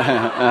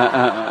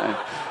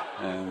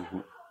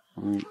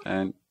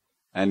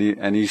 And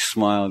he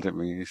smiled at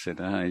me. He said,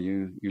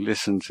 "You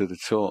listened to the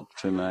talk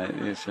tonight."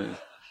 He said,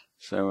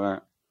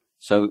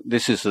 so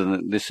this is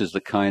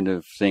the kind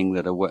of thing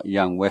that a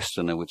young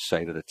Westerner would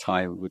say, that a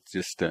Thai would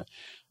just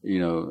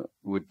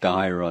would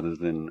die rather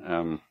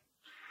than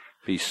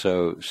be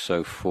so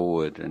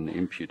forward and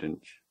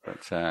impudent.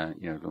 But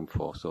Luang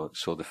Por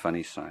saw the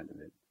funny side of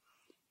it.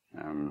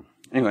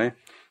 Anyway,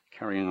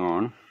 carrying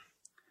on.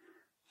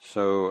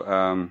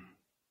 So,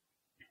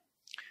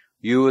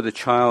 you were the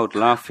child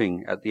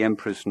laughing at the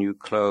emperor's new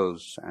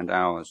clothes and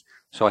ours.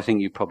 So I think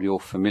you're probably all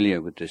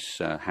familiar with this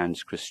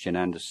Hans Christian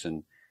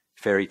Andersen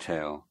fairy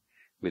tale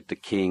with the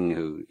king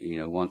who,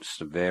 wants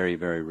the very,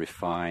 very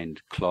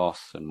refined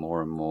cloth and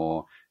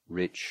more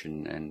rich,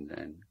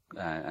 and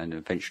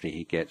eventually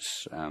he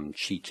gets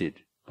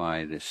cheated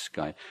by this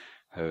guy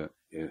who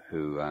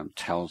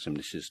tells him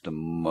this is the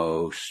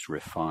most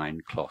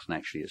refined cloth, and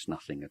actually it's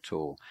nothing at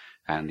all.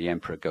 And the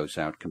emperor goes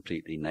out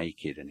completely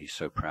naked, and he's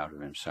so proud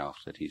of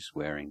himself that he's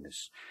wearing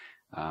this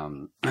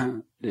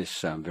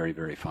very,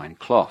 very fine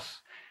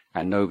cloth.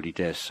 And nobody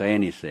dares say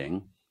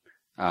anything,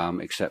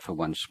 except for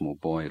one small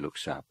boy who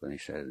looks up and he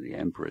says, "The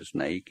emperor's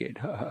naked."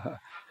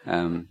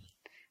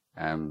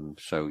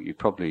 So you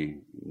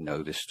probably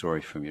know this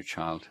story from your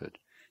childhood.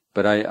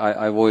 But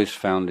I've always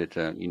found it,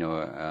 a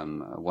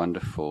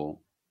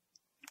wonderful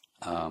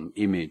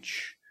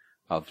image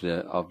of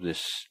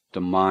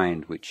the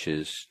mind, which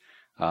is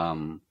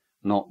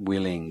not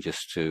willing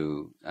just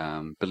to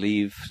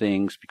believe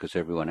things because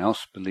everyone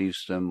else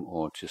believes them,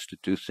 or just to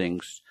do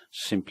things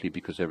simply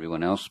because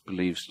everyone else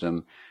believes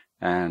them,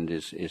 and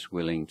is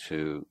willing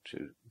to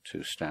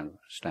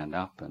stand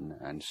up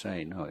and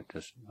say, no, it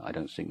doesn't. I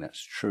don't think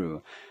that's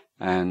true.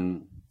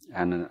 And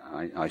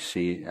I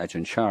see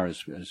Ajahn Chah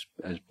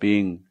as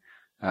being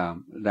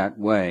that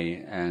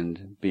way,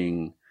 and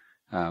being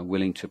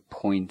willing to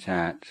point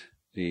at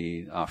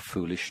our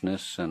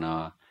foolishness and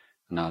our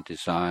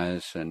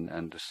desires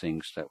and the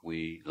things that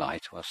we lie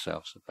to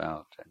ourselves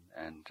about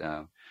and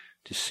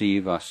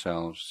deceive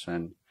ourselves.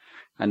 And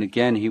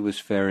again, he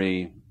was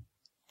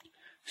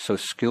so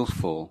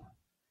skillful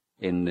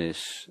in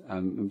this,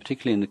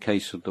 particularly in the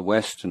case of the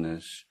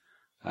Westerners.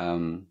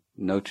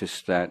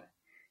 Notice that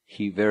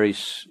he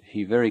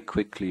very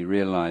quickly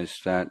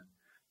realized that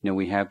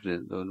we have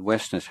the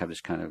Westerners have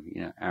this kind of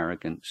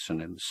arrogance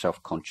and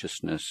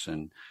self-consciousness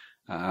and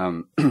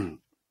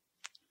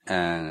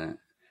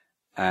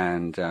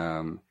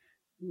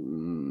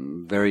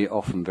very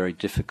often very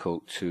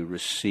difficult to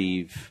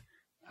receive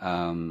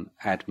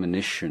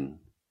admonition,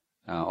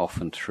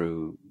 often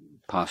through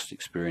past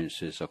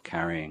experiences, or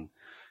carrying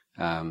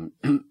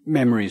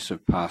memories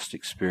of past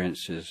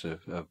experiences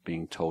of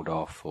being told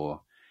off,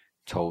 or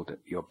told that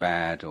you're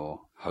bad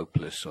or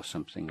hopeless or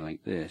something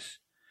like this.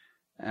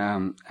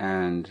 And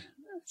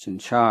Ajahn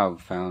Chah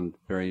found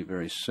very,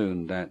 very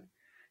soon that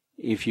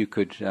if you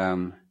could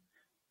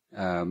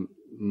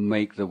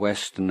make the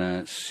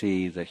Westerner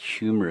see the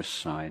humorous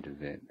side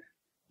of it,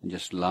 and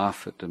just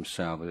laugh at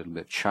themselves a little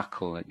bit,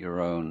 chuckle at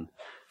your own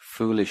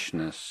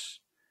foolishness,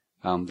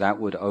 that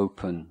would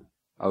open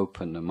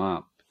them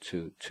up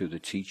to the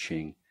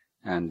teaching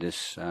and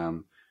this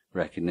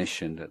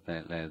recognition that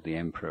they're the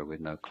emperor with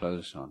no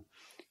clothes on.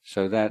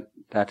 So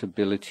that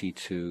ability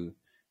to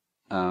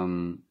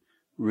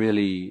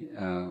really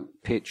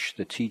pitch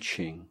the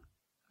teaching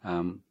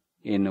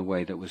in a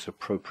way that was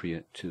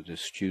appropriate to the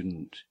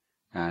student,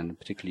 and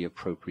particularly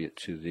appropriate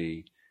to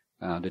the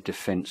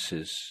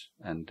defenses.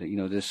 And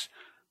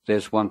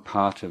there's one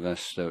part of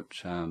us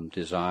that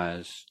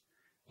desires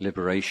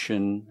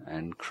liberation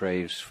and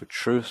craves for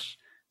truth,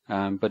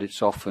 but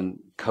it's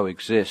often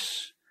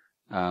coexists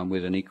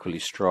with an equally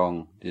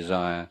strong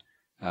desire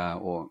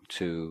or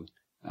to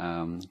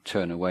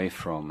turn away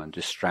from and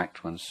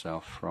distract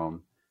oneself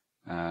from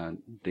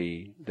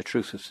the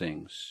truth of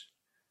things.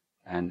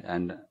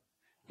 And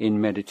in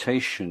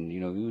meditation,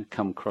 we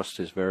come across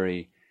this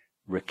very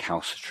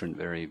recalcitrant,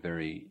 very,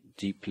 very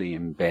deeply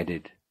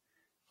embedded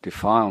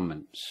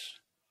defilements.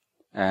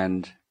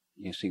 And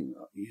you think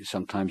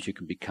sometimes you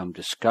can become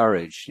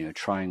discouraged,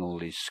 trying all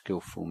these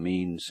skillful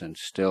means, and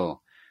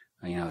still,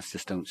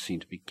 just don't seem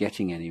to be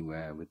getting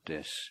anywhere with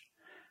this.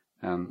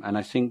 And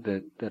I think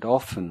that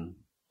often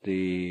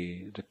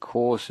the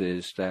cause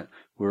is that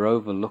we're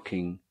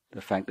overlooking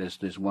the fact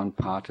there's one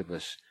part of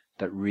us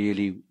that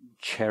really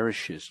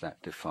cherishes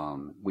that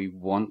defilement. We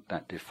want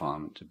that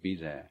defilement to be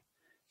there.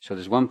 So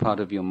there's one part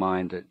of your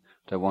mind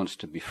that wants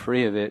to be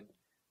free of it,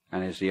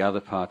 and there's the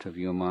other part of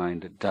your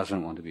mind that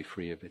doesn't want to be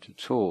free of it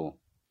at all.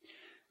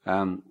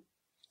 I'll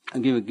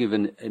give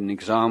an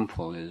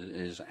example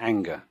is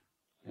anger.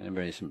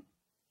 Very simple.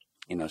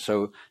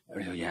 So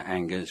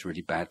anger is a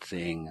really bad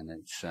thing, and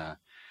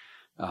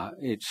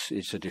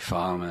it's a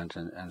defilement,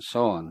 and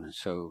so on.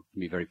 So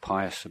be very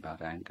pious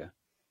about anger.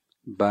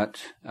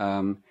 But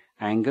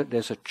anger,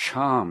 there's a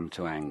charm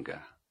to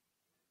anger.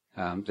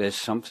 There's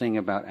something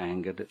about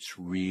anger that's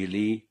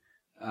really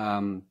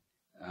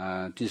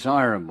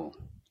desirable,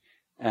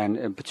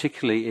 and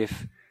particularly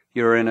if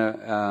you're in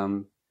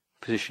a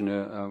position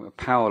of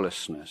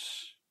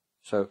powerlessness.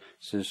 So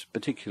this is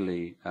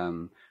particularly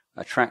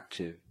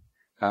attractive.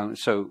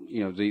 So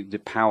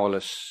the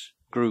powerless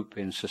group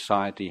in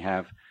society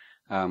have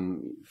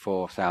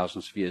for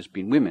thousands of years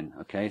been women.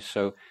 Okay,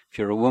 so if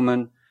you're a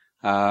woman,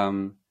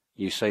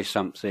 you say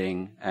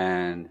something,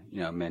 and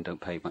men don't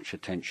pay much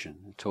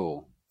attention at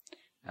all.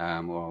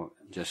 Or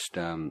just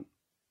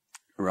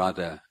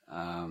rather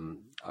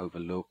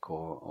overlook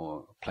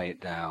or play it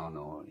down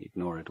or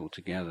ignore it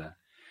altogether.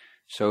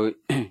 So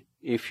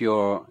if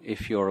you're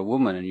a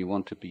woman and you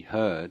want to be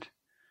heard,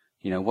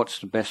 what's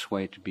the best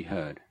way to be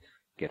heard?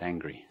 Get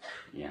angry.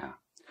 Yeah.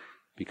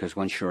 Because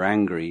once you're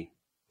angry,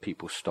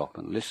 people stop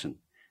and listen.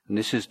 And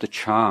this is the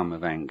charm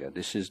of anger.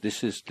 This is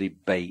the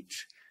bait.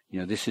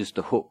 This is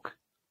the hook.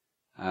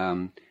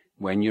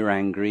 When you're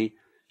angry,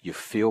 you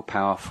feel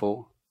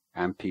powerful,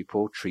 and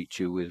people treat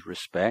you with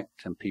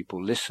respect, and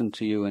people listen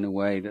to you in a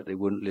way that they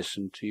wouldn't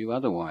listen to you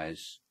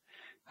otherwise.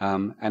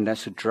 And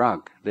that's a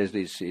drug.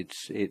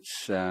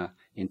 It's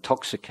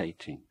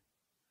intoxicating.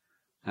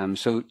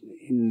 So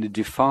in the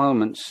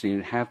defilements,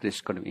 you have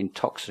this kind of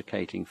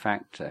intoxicating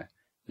factor.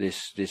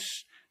 It's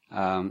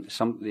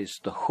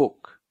the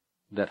hook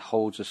that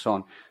holds us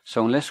on.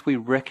 So unless we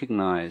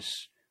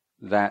recognize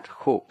that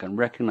hook and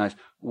recognize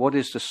what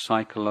is the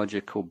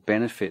psychological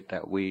benefit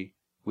that we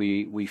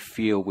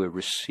feel we're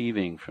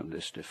receiving from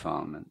this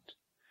defilement,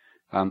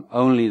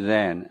 only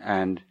then,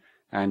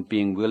 and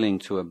being willing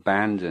to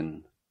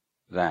abandon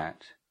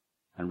that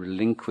and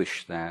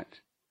relinquish that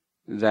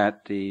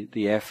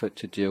the effort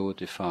to deal with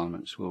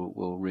defilements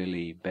will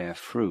really bear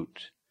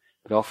fruit.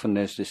 But often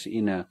there's this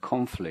inner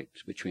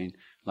conflict between,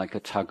 like a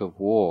tug of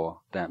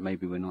war, that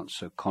maybe we're not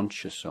so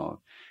conscious of.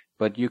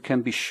 But you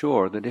can be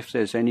sure that if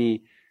there's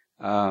any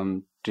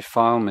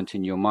defilement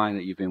in your mind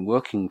that you've been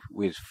working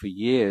with for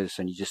years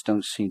and you just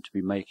don't seem to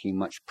be making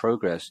much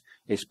progress,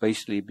 it's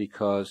basically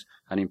because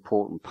an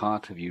important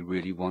part of you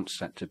really wants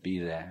that to be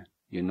there.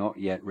 You're not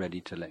yet ready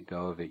to let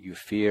go of it. You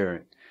fear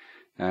it.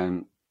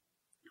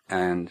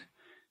 And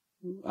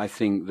I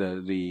think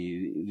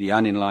the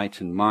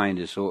unenlightened mind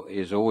is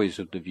always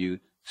of the view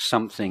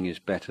something is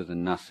better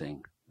than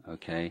nothing.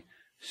 Okay?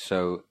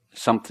 So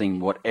something,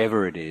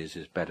 whatever it is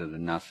better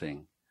than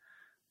nothing.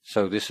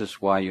 So this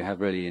is why you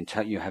have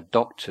you have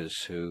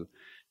doctors who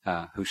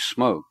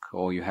smoke,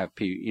 or you have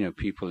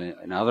people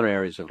in other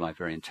areas of life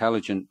very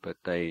intelligent, but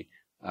they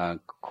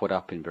caught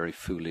up in very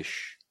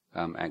foolish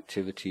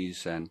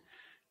activities, and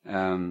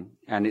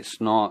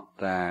it's not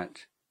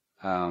that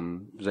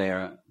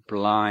they're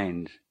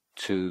blind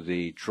to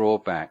the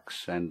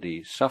drawbacks and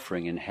the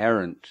suffering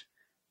inherent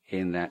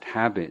in that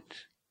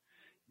habit,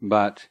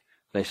 but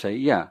they say,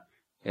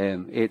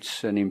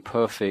 it's an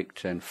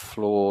imperfect and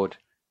flawed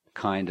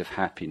kind of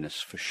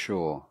happiness for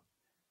sure,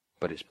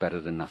 but it's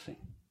better than nothing.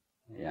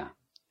 Yeah,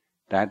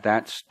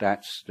 that's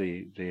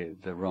the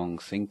wrong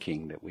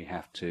thinking that we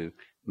have to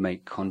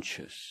make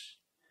conscious.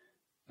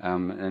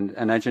 And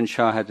Ajahn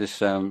Chah had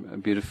this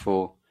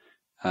beautiful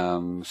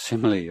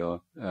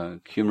simile, or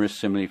humorous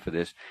simile for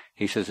this.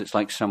 He says it's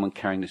like someone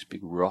carrying this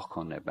big rock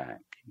on their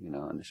back,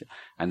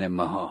 and then,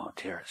 oh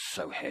dear, it's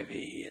so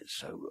heavy, it's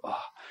so,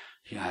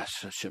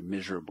 such a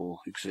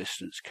miserable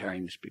existence,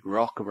 carrying this big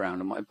rock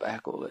around on my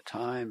back all the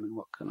time, and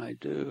what can I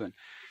do?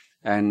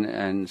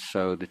 And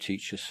so the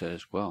teacher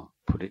says, well,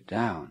 put it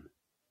down.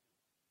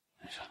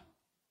 I said,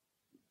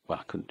 well,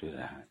 I couldn't do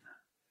that.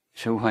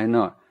 So why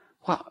not?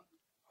 Well,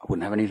 I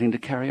wouldn't have anything to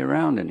carry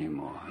around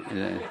anymore.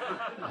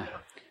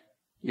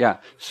 Yeah,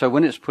 so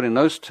when it's put in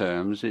those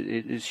terms, it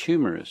is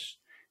humorous.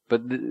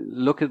 But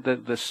look at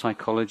the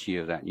psychology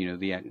of that,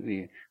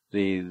 the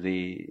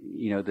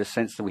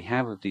sense that we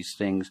have of these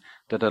things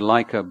that are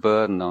like a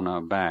burden on our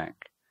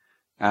back.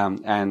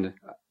 And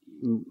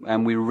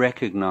we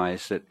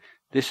recognize that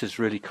this is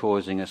really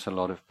causing us a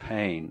lot of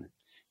pain.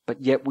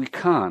 But yet we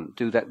can't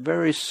do that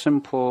very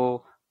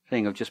simple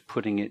thing of just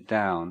putting it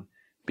down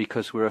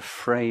because we're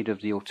afraid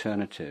of the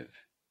alternative.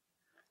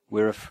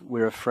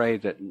 We're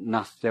afraid that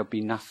there'll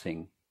be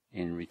nothing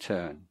in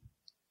return.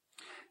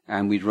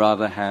 And we'd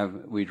rather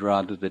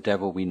the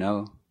devil we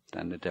know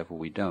than the devil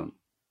we don't.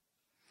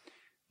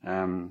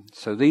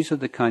 So these are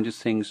the kinds of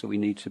things that we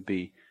need to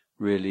be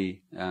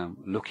really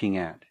looking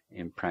at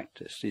in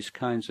practice. These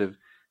kinds of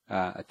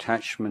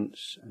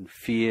attachments and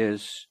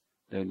fears,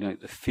 the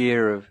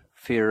fear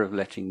of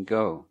letting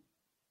go.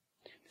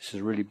 This is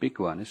a really big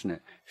one, isn't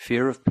it?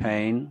 Fear of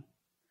pain,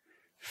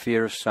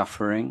 fear of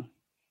suffering,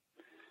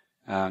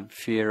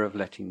 fear of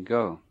letting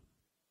go,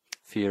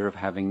 fear of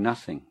having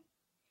nothing.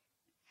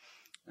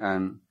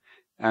 And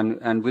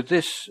with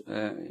this,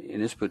 in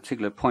this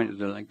particular point,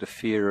 the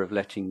fear of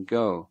letting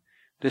go,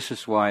 this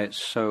is why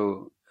it's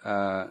so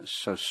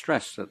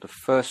stressed that the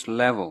first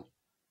level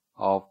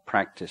of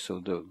practice, or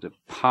the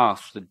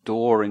path, the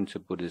door into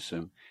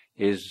Buddhism,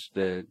 is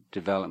the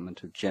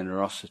development of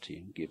generosity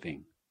and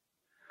giving.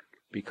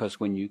 Because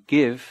when you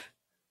give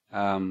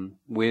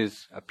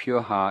with a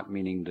pure heart,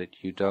 meaning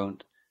that you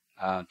don't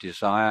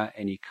desire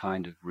any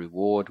kind of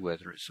reward,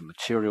 whether it's a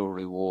material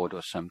reward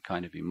or some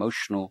kind of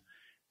emotional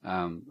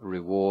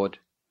reward,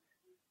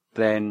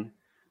 then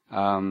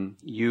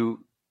you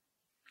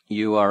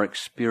are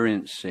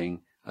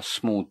experiencing a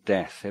small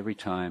death every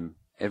time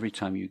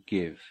you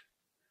give.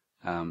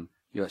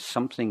 You're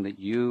something that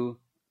you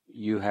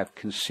have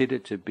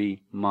considered to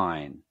be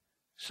mine,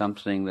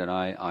 something that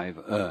I've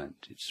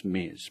earned. It's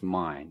me, it's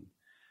mine.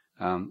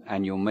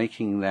 And you're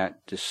making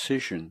that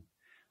decision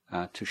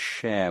to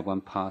share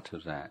one part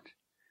of that.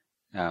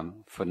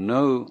 for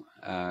no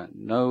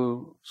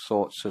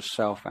thoughts of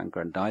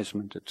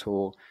self-aggrandizement at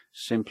all,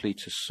 simply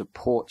to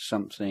support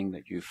something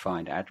that you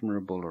find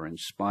admirable or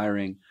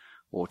inspiring,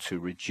 or to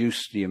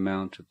reduce the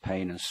amount of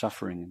pain and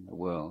suffering in the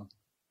world.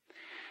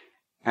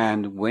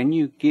 And when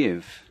you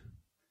give,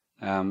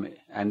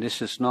 and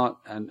this is not,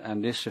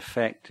 and this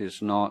effect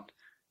is not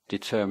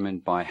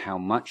determined by how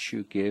much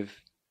you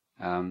give,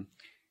 but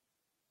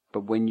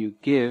when you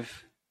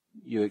give,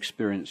 you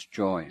experience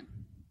joy,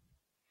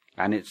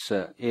 and it's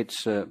a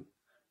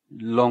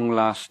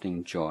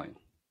long-lasting joy.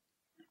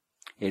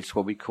 It's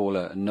what we call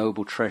a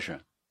noble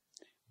treasure.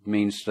 It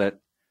means that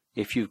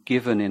if you've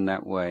given in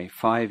that way,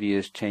 5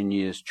 years, 10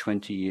 years,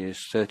 20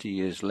 years, 30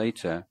 years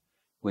later,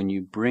 when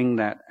you bring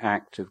that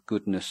act of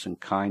goodness and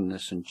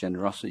kindness and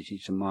generosity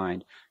to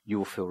mind, you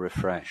will feel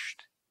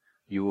refreshed.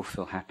 You will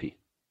feel happy.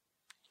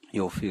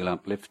 You'll feel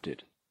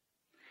uplifted.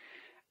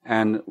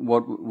 And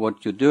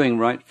what you're doing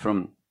right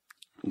from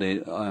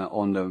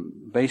on the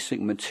basic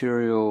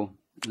material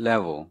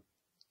level,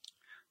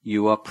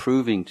 you are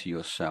proving to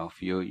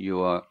yourself,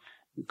 you are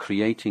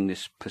creating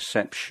this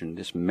perception,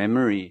 this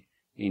memory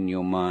in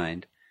your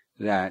mind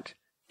that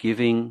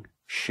giving,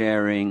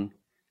 sharing,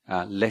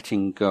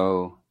 letting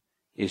go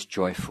is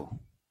joyful.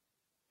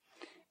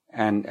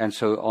 And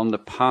so on the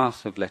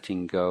path of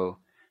letting go,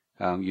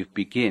 you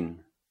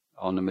begin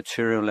on the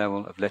material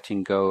level of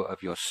letting go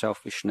of your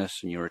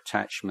selfishness and your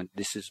attachment.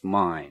 This is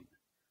mine.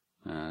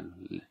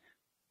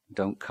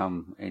 Don't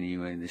come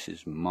anywhere. This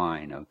is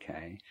mine,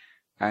 okay?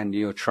 And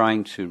you're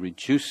trying to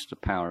reduce the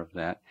power of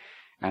that.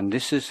 And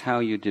this is how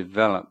you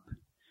develop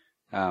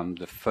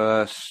the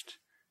first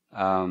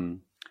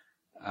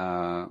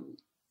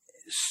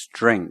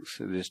strength.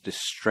 There's this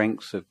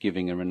strength of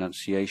giving a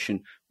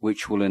renunciation,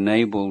 which will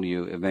enable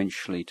you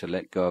eventually to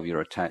let go of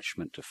your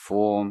attachment to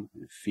form,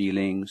 and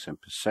feelings,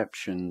 and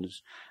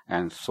perceptions,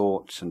 and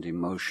thoughts, and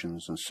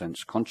emotions, and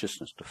sense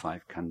consciousness, the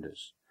 5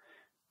 khandhas.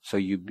 So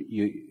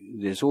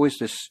there's always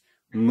this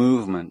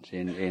movement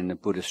in the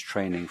Buddhist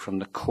training from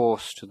the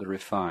coarse to the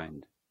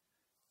refined.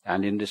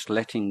 And in this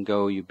letting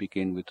go, you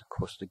begin with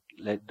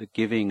the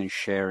giving and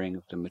sharing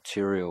of the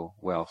material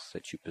wealth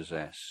that you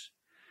possess.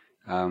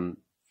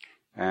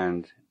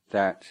 And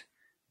that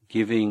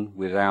giving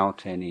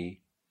without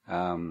any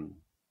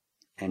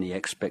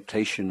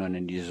expectation and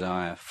any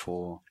desire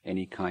for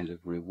any kind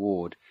of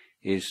reward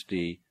is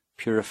the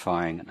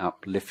purifying and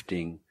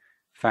uplifting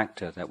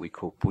factor that we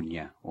call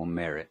punya, or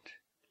merit.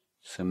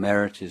 So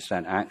merit is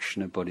that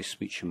action of body,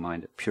 speech and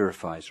mind that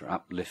purifies or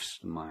uplifts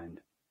the mind.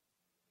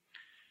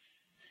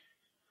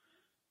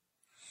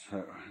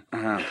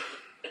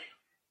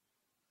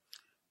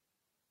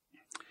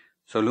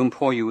 So Luang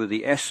Por, you were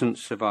the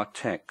essence of our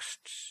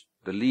texts,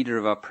 the leader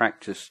of our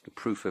practice, the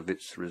proof of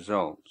its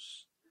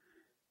results.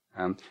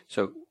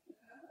 So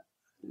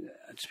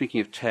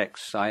speaking of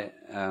texts,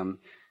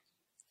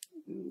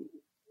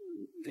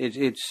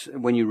 it's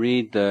when you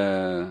read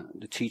the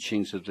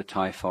teachings of the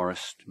Thai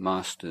forest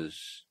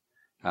masters,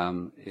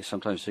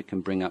 sometimes it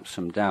can bring up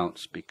some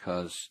doubts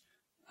because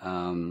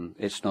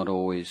it's not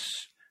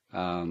always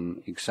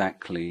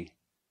exactly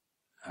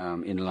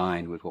in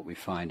line with what we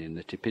find in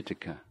the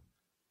Tipitaka,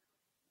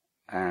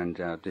 and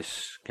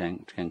this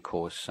can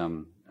cause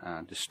some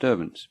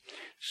disturbance.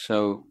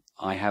 So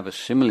I have a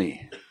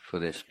simile for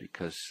this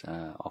because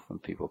often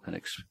people can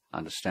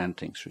understand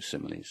things through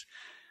similes.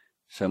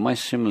 So my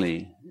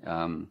simile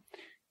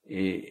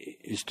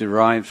is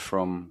derived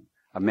from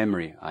a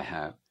memory I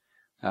have.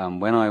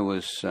 When I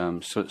was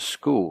at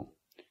school,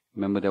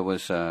 remember there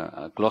was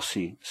a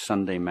glossy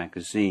Sunday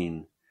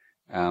magazine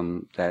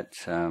that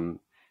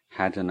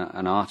had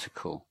an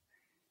article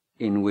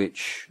in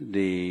which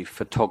the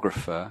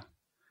photographer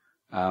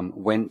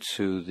went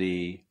to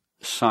the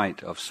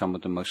site of some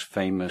of the most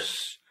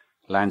famous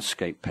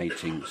landscape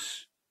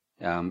paintings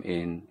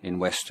in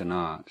Western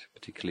art,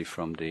 particularly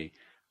from the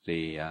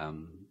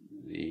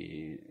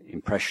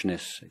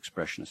Impressionists,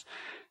 Expressionists,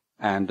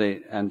 and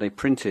they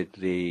printed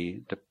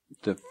the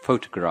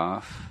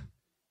photograph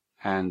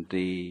and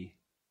the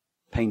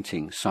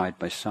painting side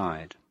by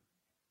side.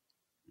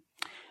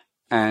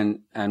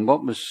 And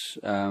what was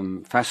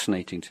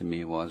fascinating to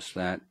me was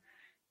that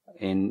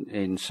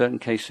in certain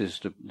cases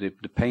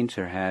the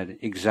painter had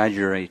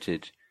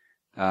exaggerated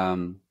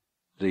a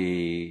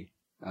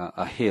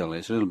hill.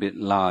 It's a little bit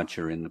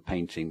larger in the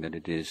painting than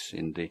it is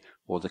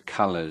or the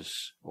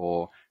colours,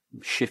 or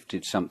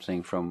shifted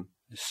something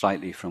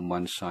slightly from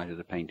one side of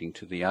the painting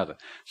to the other.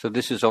 So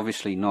this is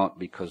obviously not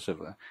because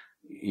of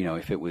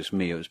if it was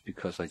me, it was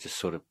because I just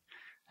sort of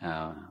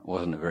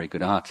wasn't a very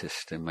good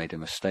artist and made a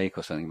mistake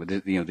or something.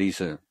 But these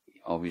are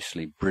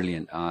obviously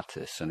brilliant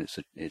artists, and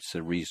it's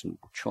a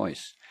reasonable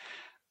choice.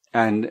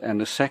 And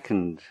the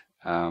second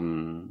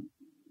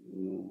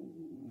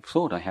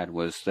thought I had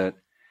was that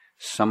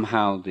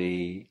somehow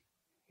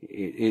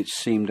it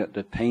seemed that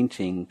the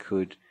painting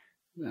could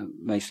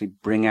basically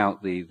bring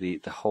out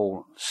the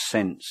whole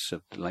sense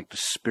of the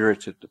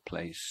spirit of the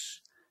place,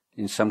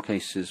 in some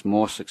cases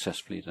more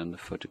successfully than the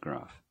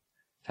photograph.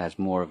 It has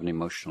more of an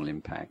emotional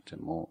impact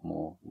and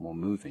more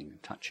moving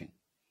and touching.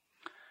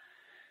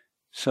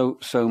 So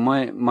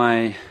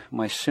my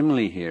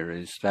simile here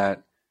is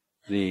that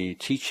the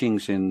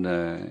teachings in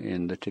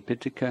the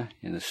Tipitaka,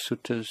 in the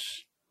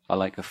suttas, are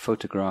like a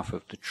photograph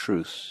of the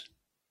truth.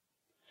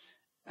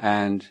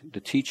 And the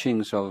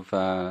teachings of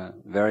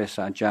various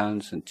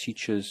ajahns and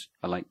teachers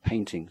are like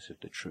paintings of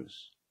the truth,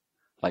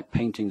 like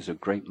paintings of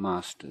great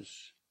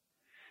masters.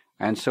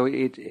 And so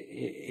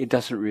it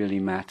doesn't really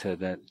matter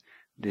that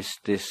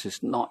this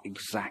is not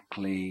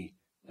exactly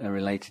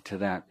related to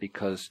that,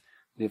 because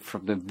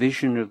from the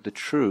vision of the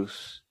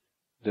truth,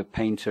 the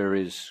painter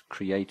is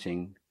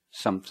creating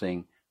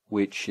something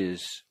which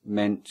is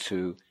meant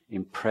to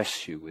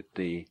impress you with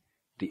the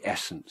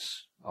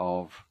essence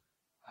of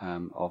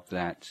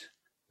that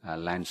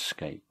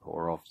landscape,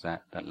 or of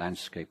that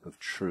landscape of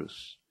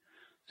truth.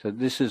 So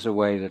this is a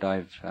way that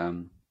I've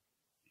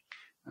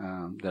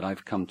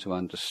come to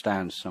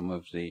understand some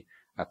of the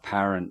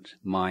apparent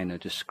minor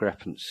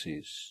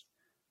discrepancies,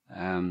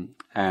 and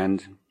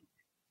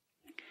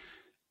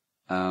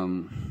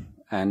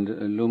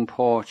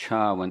Lumpur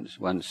Cha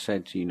once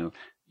said, you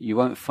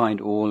won't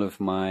find all of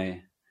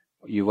my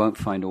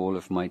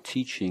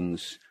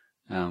teachings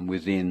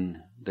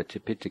within the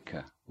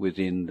Tipitaka,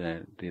 within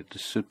the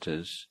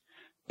suttas,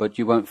 but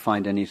you won't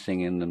find anything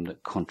in them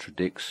that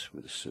contradicts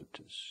with the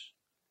suttas.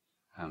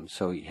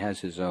 So he has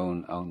his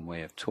own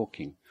way of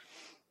talking.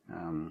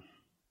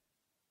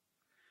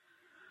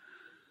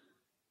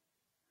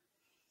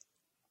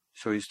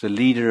 So he's the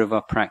leader of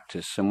our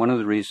practice, and one of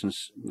the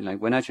reasons, like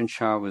when Ajahn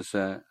Chah was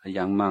a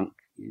young monk,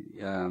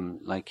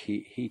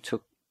 he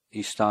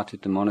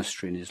started the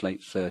monastery in his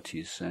late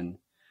 30s, and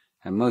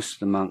most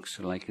of the monks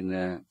are like in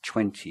their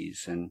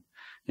 20s, and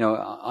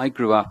I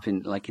grew up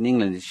in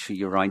England.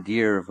 Your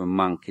idea of a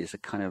monk is a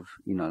kind of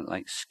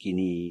like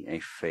skinny,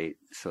 effete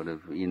sort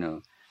of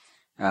you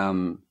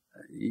have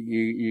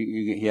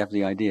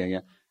the idea,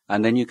 yeah.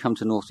 And then you come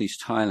to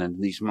northeast Thailand,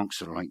 and these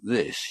monks are like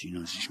this,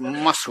 these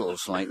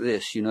muscles like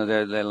this,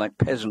 they're like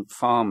peasant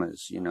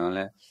farmers,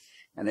 and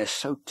they're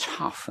so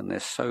tough and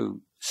they're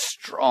so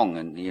strong,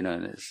 and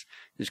there's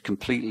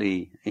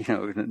completely,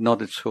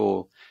 not at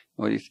all.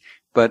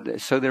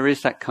 But so there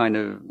is that kind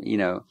of,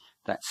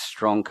 that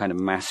strong kind of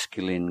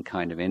masculine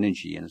kind of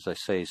energy, and as I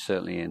say,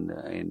 certainly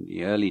in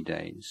the early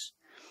days.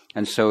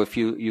 And so if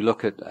you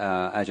look at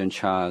Ajahn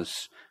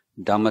Chah's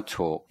Dhamma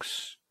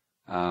talks,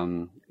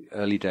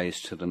 early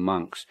days to the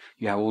monks,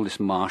 you have all this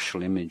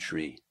martial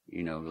imagery,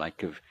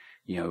 like of,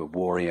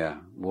 warrior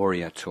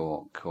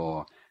talk,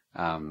 or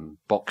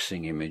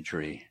boxing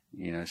imagery,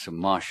 some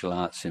martial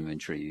arts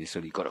imagery. So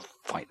you've got to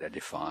fight their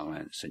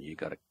defilements, and you've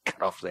got to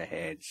cut off their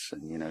heads,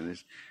 and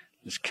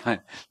this kind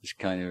of,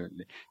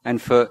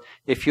 and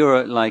if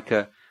you're like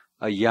a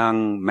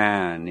young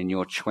man in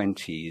your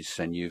 20s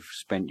and you've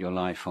spent your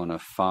life on a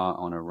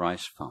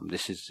rice farm,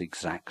 this is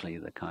exactly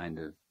the kind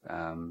of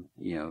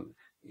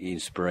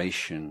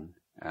inspiration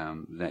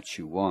that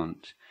you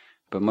want.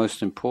 But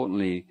most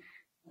importantly,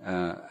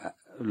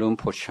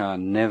 Lumpur Cha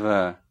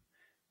never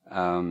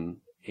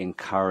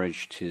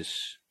encouraged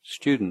his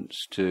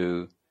students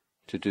to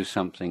do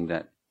something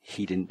that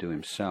he didn't do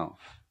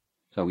himself.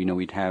 So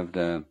we'd have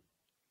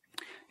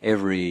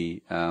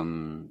every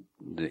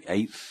the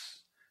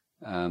 8th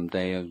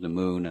day of the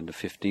moon and the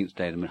 15th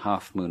day of the moon,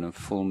 half moon and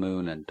full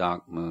moon and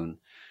dark moon.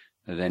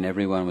 And then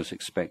everyone was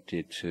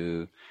expected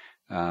to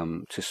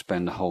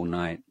spend the whole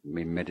night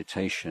in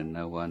meditation.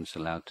 No one's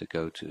allowed to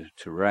go to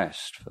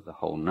rest for the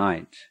whole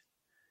night.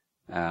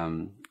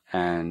 And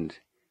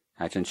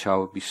Ajahn Chah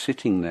would be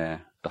sitting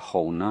there the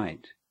whole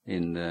night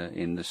in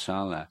the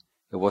sala.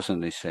 It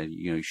wasn't they said,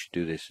 you should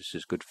do this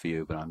is good for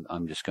you, but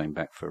I'm just going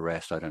back for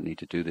rest. I don't need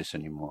to do this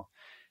anymore.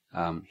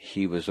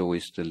 He was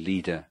always the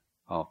leader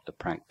of the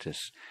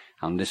practice,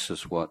 and this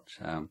is what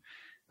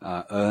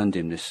earned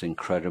him this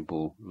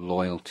incredible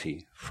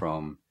loyalty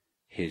from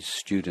his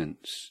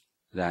students,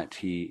 that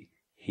he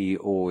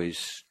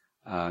always,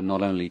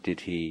 not only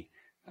did he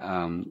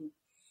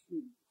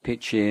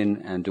pitch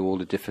in and do all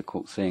the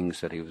difficult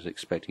things that he was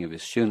expecting of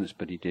his students,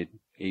 but he did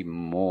even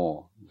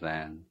more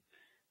than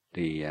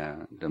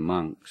the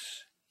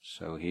monks.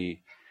 So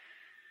he,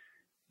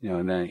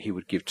 and then he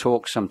would give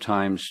talks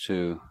sometimes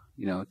to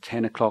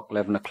 10 o'clock,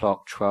 11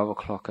 o'clock, 12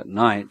 o'clock at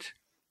night,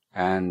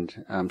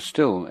 and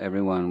still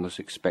everyone was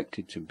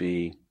expected to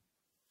be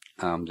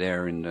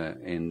there in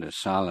the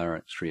sala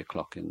at 3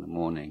 o'clock in the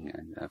morning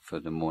and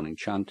for the morning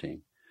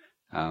chanting.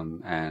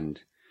 And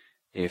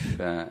if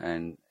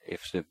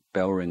the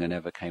bell ringer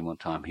never came on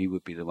time, he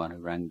would be the one who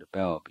rang the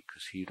bell,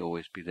 because he'd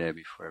always be there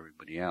before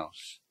everybody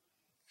else.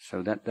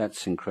 So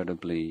that's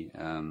incredibly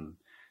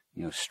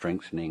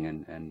strengthening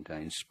and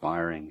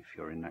inspiring if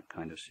you're in that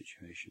kind of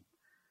situation.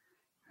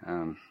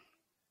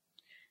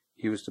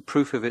 He was the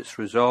proof of its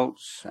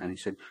results, and he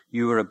said,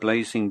 "You were a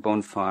blazing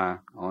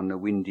bonfire on a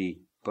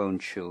windy,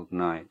 bone-chilled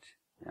night."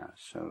 Yeah,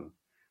 so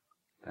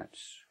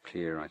that's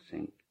clear, I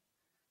think.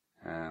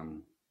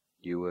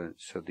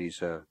 So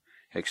these are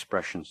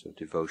expressions of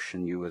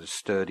devotion. You were the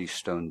sturdy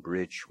stone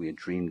bridge we had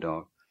dreamed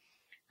of.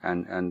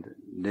 And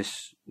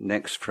this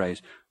next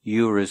phrase,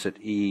 "You were as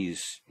at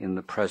ease in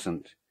the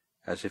present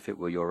as if it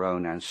were your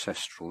own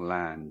ancestral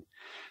land.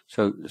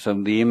 So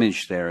the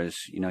image there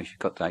is, you've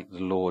got like the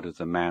lord of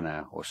the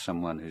manor, or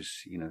someone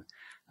who's,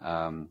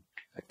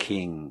 a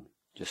king,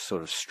 just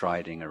sort of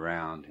striding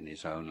around in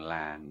his own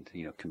land,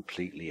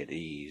 completely at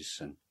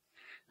ease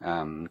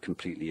and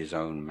completely his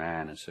own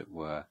man, as it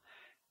were.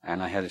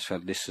 And I had this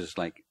felt this is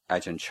like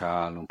Ajahn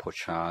Chah, Luang Por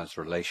Chah's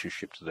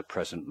relationship to the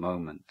present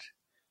moment.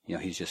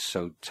 He's just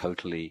so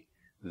totally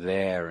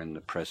there in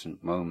the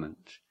present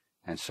moment,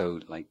 and so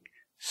like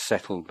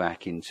settled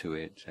back into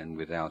it, and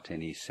without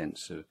any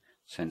sense of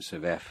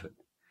effort.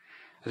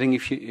 I think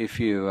if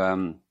you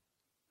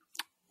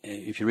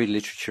read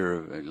literature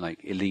of like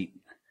elite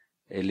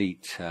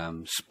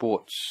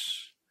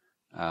sports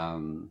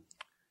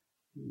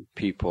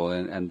people,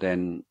 and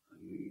then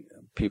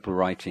people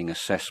writing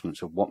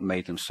assessments of what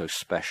made them so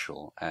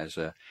special as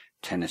a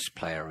tennis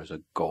player, as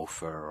a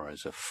golfer, or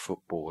as a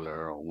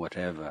footballer, or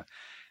whatever,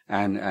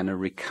 and a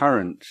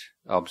recurrent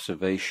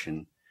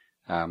observation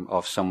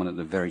of someone at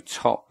the very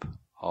top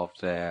of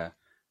their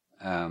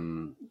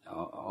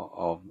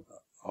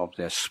of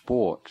their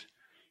sport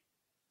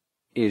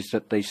is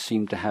that they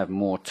seem to have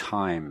more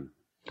time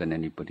than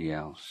anybody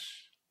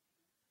else.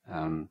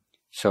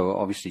 So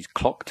obviously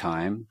clock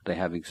time, they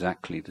have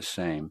exactly the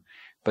same,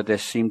 but there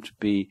seemed to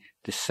be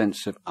this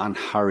sense of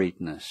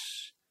unhurriedness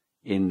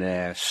in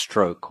their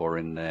stroke, or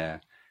in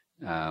their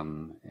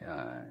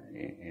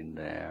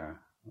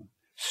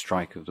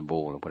strike of the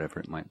ball, or whatever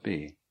it might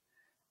be.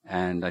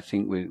 And I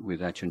think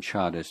with Ajahn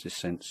Chah, there's this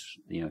sense,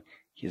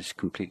 he's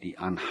completely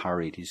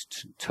unhurried. He's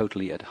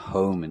totally at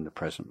home in the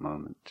present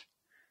moment.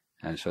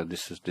 And so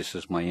this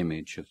is my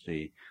image of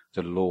the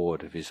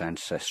lord of his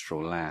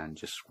ancestral land,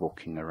 just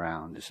walking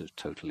around. This is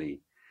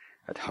totally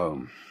at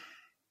home.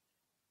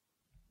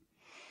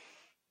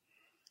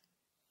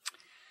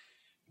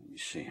 Let me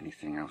see,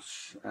 anything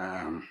else?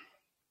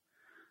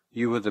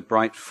 You were the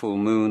bright full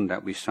moon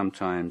that we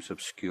sometimes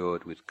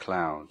obscured with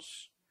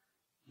clouds.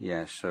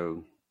 Yeah,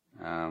 so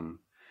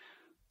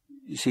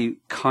you see,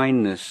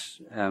 kindness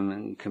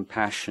and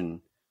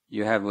compassion,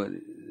 you have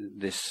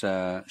this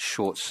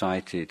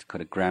short-sighted,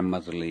 kind of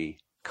grandmotherly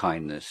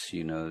kindness.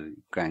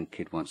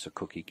 Grandkid wants a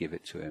cookie, give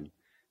it to him.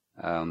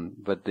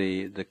 But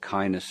the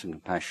kindness and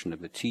compassion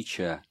of a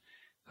teacher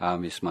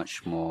is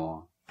much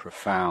more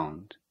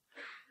profound.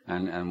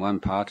 And one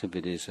part of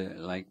it is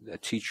like a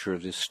teacher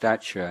of this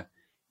stature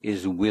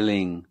is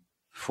willing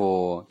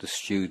for the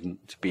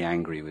student to be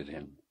angry with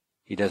him.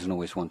 He doesn't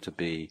always want to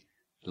be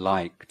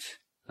liked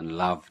and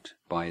loved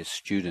by his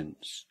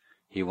students.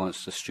 He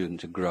wants the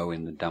student to grow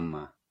in the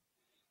Dhamma.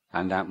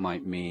 And that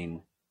might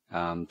mean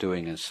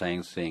doing and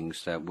saying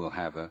things that will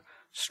have a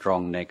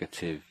strong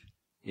negative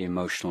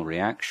emotional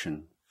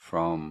reaction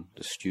from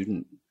the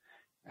student.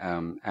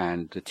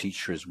 And the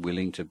teacher is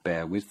willing to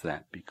bear with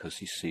that because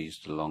he sees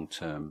the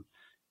long-term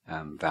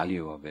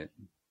value of it.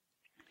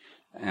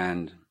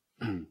 And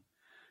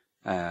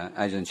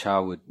Ajahn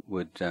Chah would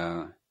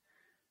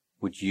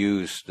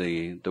use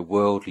the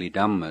worldly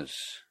Dhammas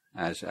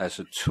as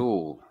a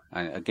tool.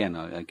 I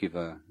give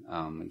a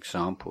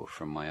example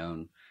from my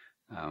own.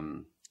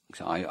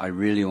 I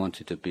really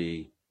wanted to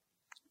be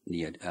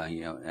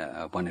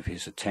one of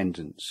his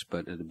attendants,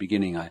 but at the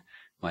beginning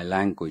my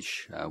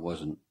language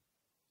wasn't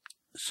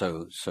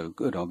so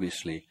good,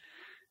 obviously,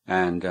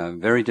 and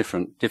very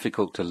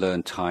difficult to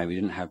learn Thai. We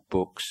didn't have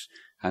books,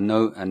 and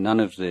none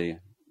of the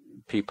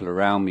people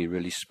around me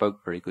really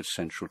spoke very good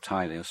Central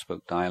Thai. They all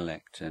spoke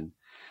dialect, and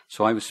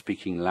so I was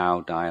speaking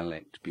Lao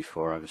dialect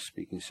before I was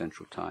speaking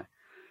Central Thai,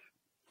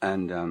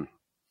 and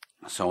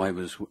so I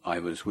was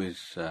with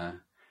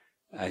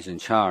Ajahn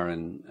Chah,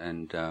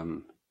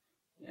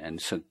 and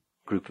so a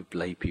group of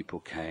lay people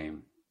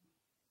came,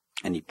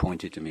 and he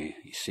pointed to me.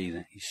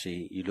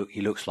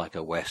 He looks like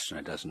a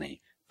Westerner, doesn't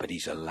he? But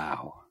he's a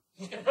Lao.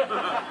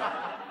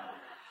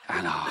 And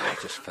I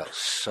just felt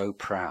so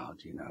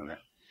proud,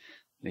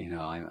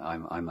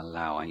 I'm a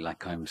Lao.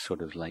 I'm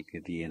sort of like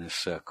at the inner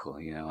circle,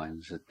 I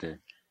was at the,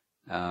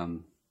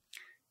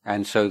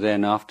 and so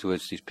then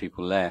afterwards these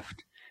people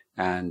left,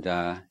 and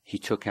he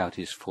took out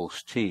his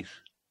false teeth,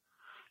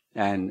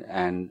 and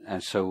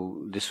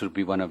so this would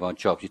be one of our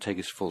jobs. You take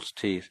his false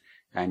teeth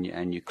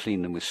and you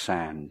clean them with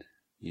sand,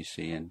 you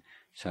see, and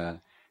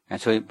so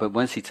but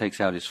once he takes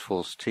out his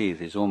false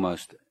teeth, it's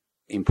almost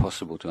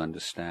impossible to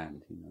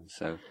understand,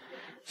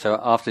 So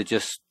after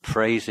just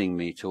praising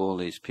me to all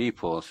these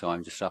people, so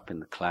I'm just up in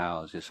the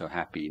clouds, just so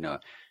happy,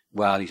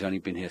 well, he's only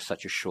been here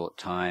such a short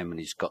time, and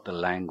he's got the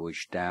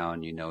language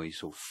down,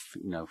 he's all,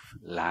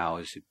 Lao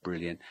is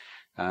brilliant.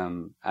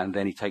 And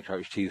then he takes out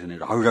his teeth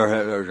and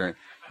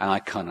I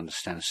can't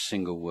understand a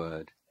single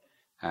word.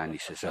 And he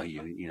says, "Oh,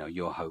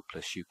 you're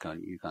hopeless. You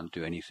can't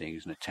do anything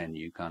as an attendant.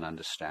 You can't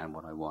understand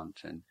what I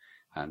want." And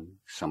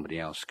somebody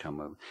else come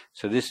over.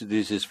 So this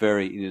is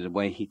very, the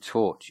way he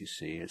taught, you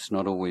see, it's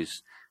not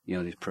always,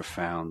 these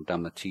profound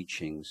Dhamma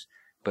teachings,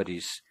 but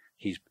he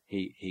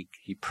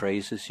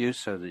praises you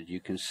so that you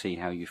can see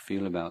how you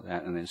feel about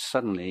that, and then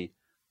suddenly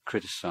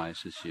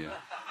criticizes you.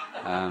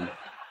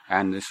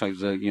 And it's like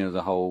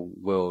the whole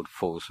world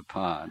falls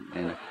apart.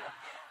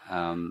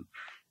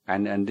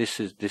 And this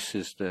is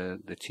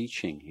the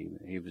teaching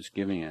he was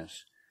giving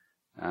us.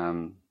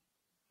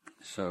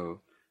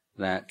 So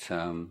that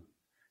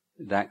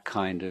that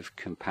kind of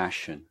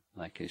compassion,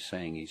 like he's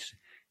saying,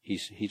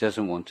 he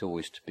doesn't want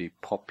always to be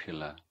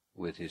popular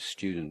with his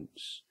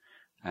students,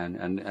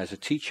 and as a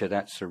teacher,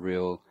 that's a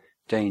real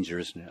danger,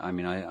 isn't it? I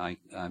mean,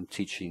 I'm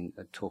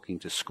talking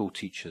to school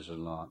teachers a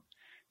lot.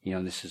 You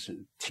know,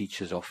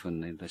 teachers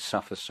often they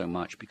suffer so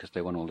much because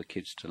they want all the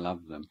kids to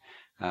love them,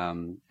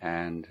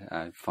 and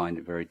find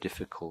it very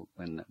difficult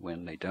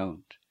when they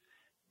don't.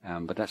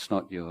 But that's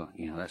not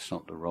that's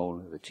not the role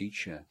of a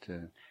teacher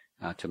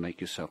to make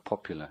yourself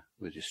popular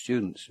with your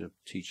students. A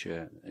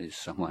teacher is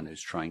someone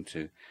who's trying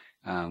to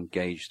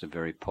gauge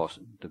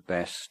the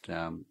best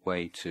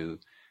way to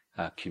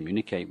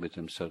communicate with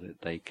them so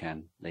that they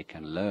can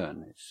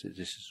learn.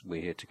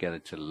 We're here together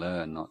to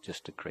learn, not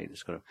just to create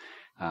this kind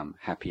of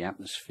happy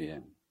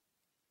atmosphere.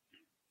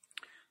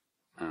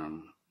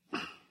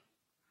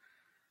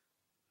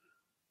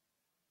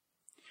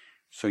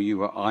 So you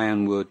were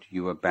ironwood,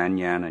 you were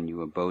banyan, and you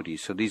were bodhi.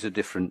 So these are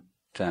different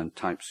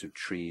types of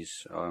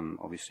trees.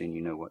 Obviously, and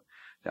you know what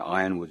the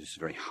ironwood is,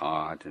 very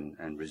hard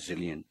and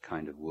resilient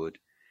kind of wood,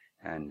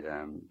 and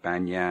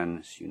banyan,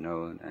 as you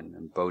know,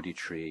 and bodhi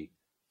tree.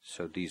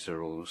 So these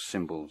are all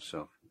symbols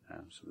of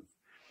sort of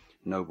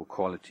noble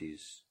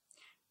qualities.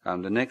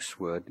 The next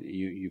word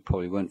you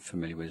probably weren't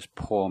familiar with is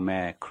Por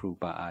Me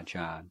Kruba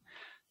Ajan.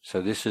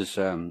 So this is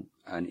an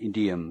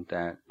idiom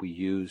that we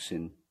use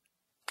in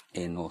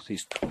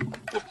northeast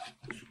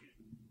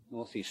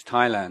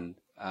Thailand.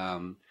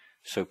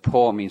 So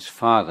Por means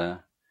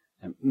father,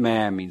 and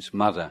Me means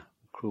mother,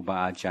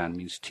 Kruba Ajan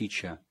means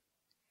teacher.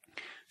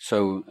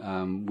 So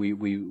we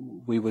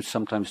would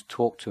sometimes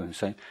talk to him and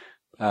say,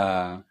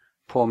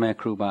 Por Me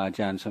Kruba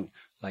Ajan, so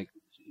like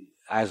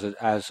as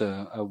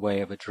a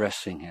way of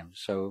addressing him.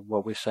 So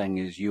what we're saying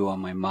is, you are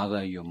my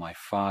mother, you're my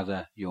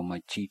father, you're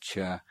my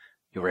teacher,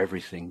 you're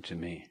everything to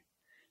me.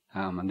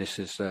 And this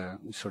is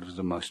sort of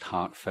the most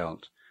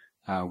heartfelt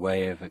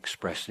way of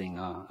expressing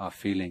our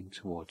feeling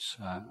towards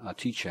our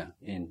teacher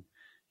in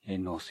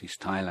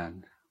northeast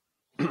Thailand.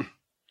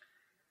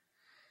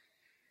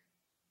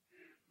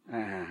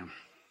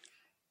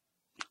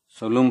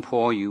 So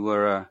Lumpur, you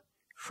were a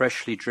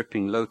freshly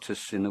dripping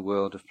lotus in the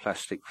world of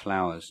plastic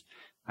flowers.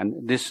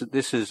 And this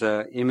is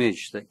an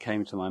image that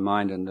came to my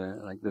mind on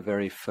the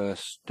very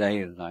first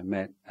day that I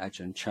met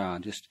Ajahn Chah,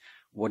 just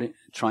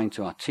trying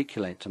to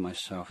articulate to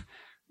myself,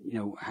 you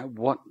know,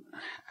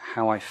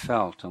 how I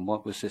felt and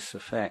what was this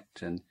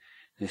effect, and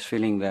this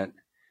feeling that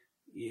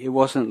it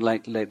wasn't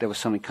like there was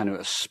something kind of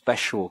a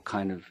special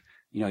kind of,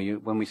 you know,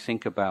 when we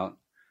think about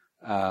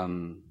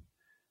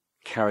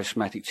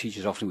charismatic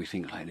teachers, often we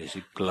think like there's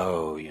a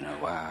glow, you know,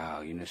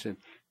 wow, you know, so,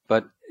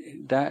 but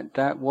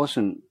that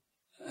wasn't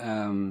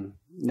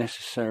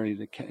necessarily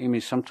the case. I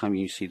mean, sometimes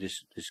you see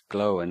this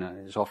glow, and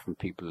it's often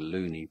people are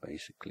loony,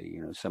 basically,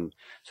 you know, some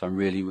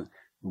really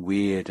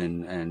weird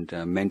and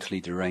mentally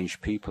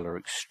deranged people are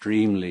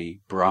extremely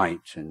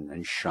bright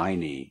and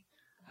shiny.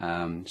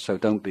 So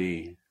don't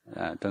be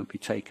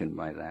taken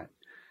by that.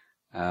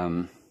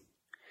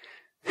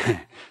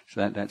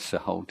 So that's a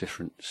whole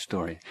different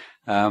story.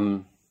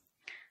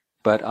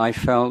 But I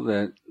felt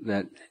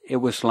that it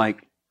was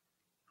like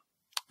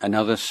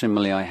another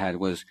simile I had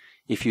was,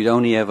 if you'd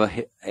only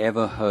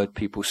ever heard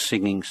people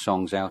singing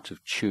songs out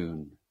of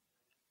tune,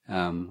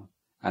 and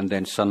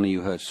then suddenly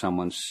you heard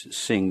someone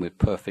sing with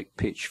perfect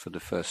pitch for the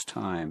first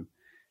time,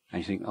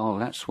 and you think, oh,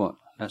 that's what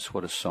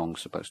a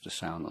song's supposed to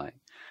sound like.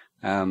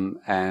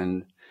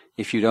 And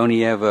if you'd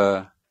only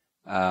ever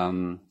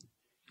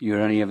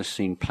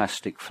seen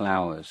plastic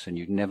flowers, and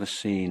you'd never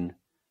seen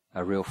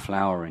a real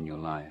flower in your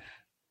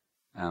life,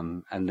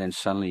 and then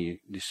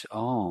suddenly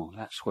oh,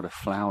 that's what a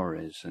flower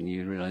is, and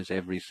you realize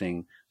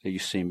everything that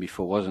you've seen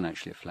before wasn't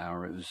actually a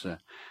flower; it was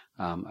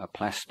a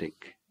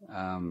plastic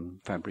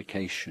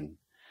fabrication.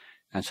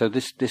 And so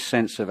this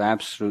sense of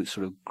absolute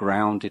sort of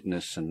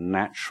groundedness and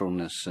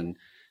naturalness and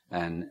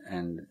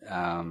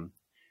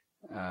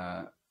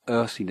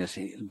earthiness,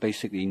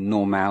 basically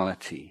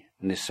normality,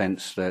 in the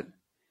sense that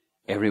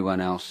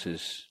everyone else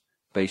is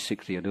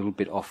basically a little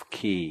bit off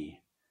key,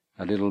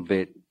 a little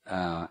bit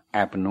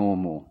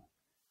abnormal.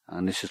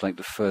 And this is like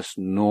the first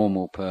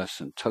normal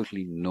person,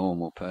 totally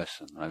normal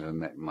person I've ever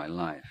met in my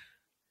life.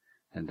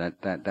 And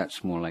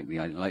that's more like the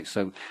idea. Like,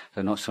 so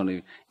they're not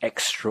suddenly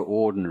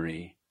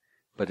extraordinary,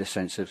 but a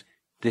sense of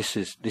this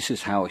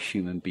is how a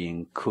human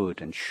being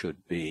could and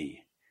should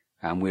be.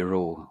 And we're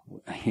all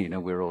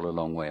a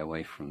long way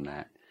away from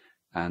that.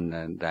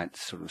 And that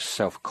sort of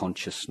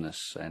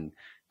self-consciousness and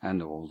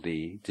all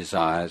the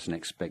desires and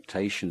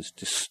expectations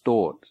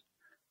distort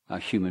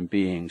human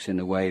beings in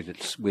a way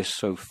that we're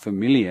so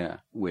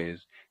familiar with.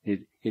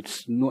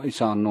 It's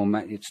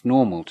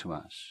normal to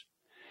us.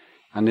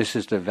 And this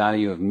is the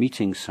value of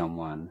meeting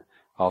someone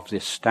of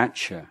this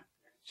stature.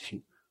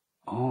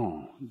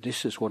 Oh,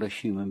 this is what a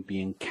human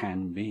being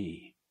can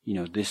be. You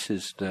know, this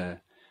is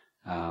the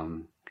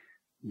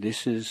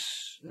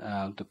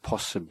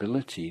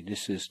possibility.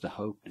 This is the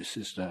hope. This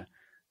is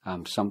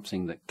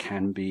something that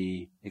can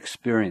be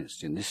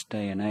experienced in this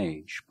day and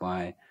age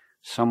by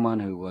someone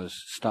who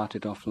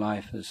started off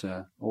life as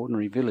an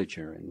ordinary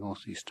villager in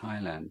northeast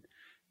Thailand,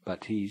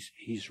 but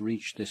he's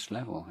reached this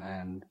level,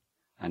 and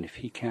if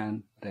he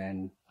can,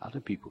 then other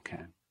people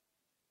can.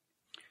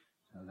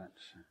 So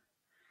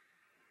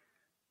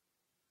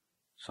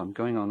so I'm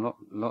going on a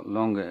lot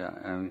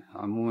longer.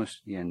 I'm almost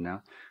at the end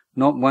now.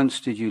 Not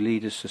once did you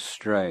lead us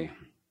astray.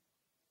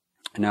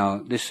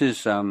 Now this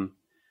is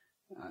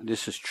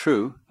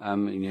true.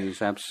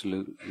 It's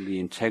absolute. The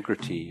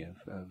integrity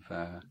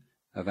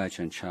of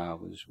Ajahn Chah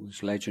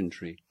was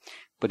legendary,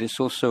 but it's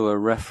also a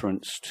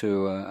reference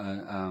to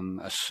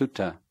a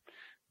sutta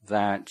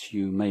that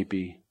you may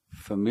be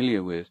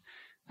familiar with.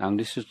 And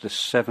this is the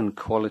 7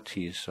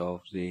 qualities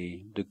of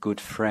the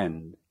good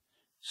friend.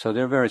 So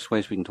there are various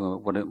ways we can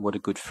talk about what a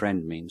good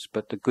friend means,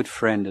 but the good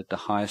friend at the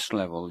highest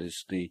level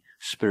is the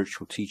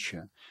spiritual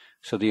teacher.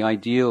 So the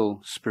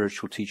ideal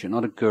spiritual teacher,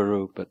 not a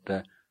guru, but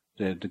the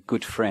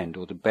good friend,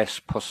 or the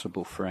best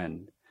possible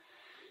friend.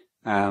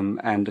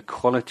 And the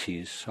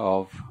qualities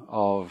of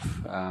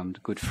the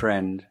good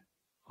friend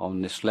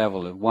on this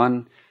level of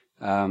one,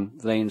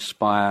 they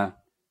inspire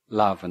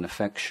love and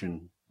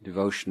affection.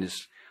 Devotion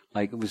is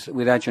like with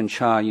Ajahn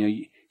Chah,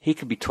 he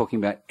could be talking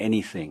about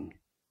anything,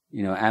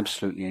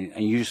 absolutely,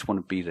 and you just want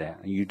to be there,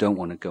 and you don't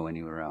want to go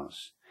anywhere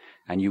else,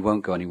 and you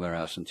won't go anywhere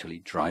else until he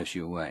drives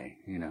you away,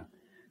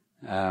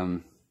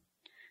 and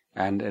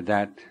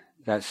that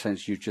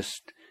sense, you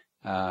just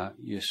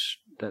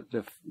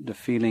the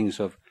feelings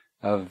of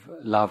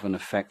love and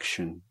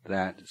affection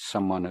that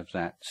someone of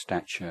that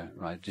stature,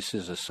 right? This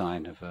is a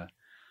sign of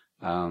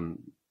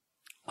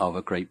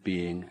a great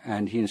being,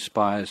 and he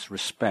inspires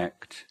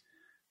respect.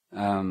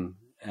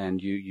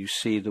 And you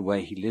see the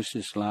way he lives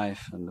his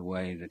life and the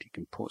way that he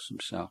comports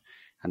himself,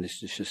 and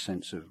this is a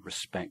sense of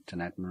respect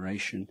and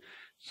admiration.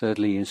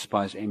 Thirdly, he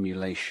inspires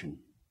emulation.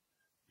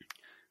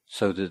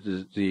 So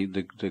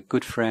the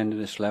good friend at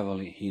this level,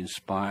 he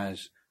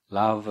inspires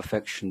love,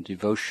 affection,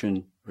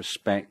 devotion,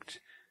 respect,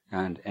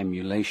 and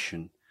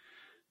emulation.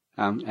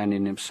 And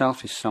in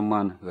himself is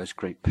someone who has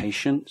great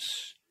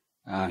patience.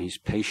 He's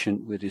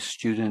patient with his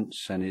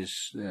students and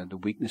the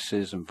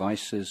weaknesses and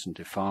vices and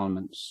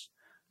defilements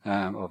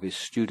of his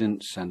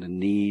students, and the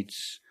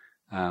needs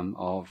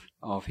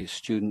of his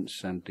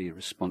students, and the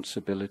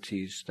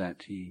responsibilities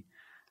that he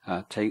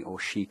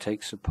she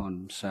takes upon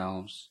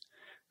themselves.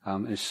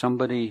 Is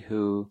somebody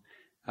who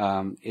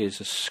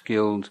is a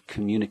skilled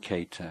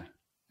communicator,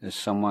 is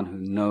someone who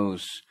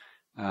knows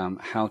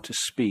how to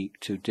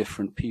speak to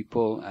different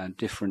people at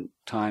different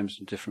times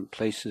and different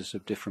places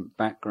of different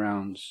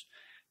backgrounds.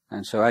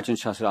 And so Ajahn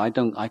Chah said,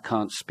 I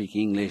can't speak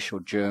English or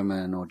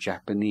German or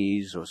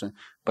Japanese or something,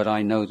 but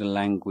I know the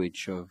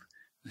language of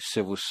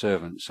civil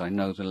servants. I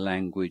know the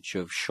language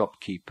of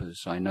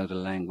shopkeepers. I know the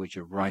language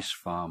of rice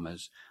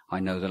farmers. I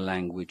know the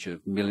language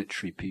of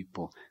military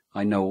people.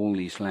 I know all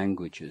these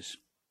languages.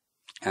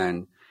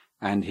 And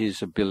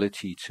his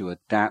ability to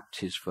adapt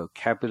his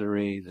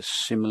vocabulary, the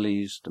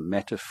similes, the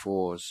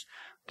metaphors,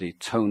 the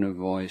tone of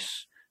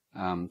voice,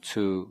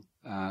 to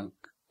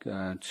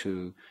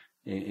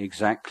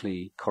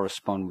exactly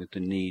correspond with the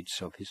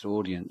needs of his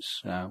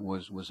audience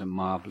was a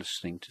marvelous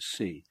thing to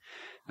see.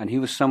 And he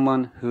was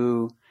someone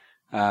who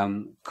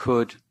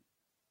could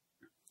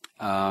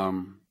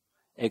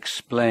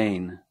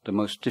explain the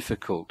most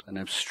difficult and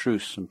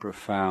abstruse and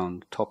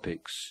profound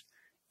topics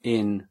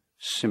in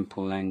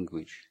simple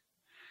language.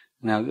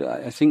 Now,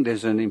 I think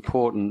there's an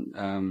important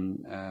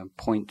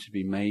point to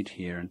be made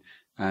here,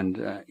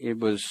 and it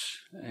was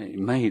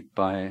made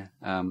by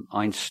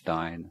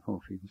Einstein.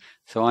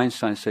 So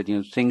Einstein said,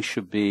 things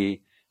should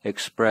be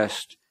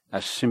expressed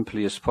as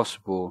simply as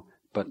possible,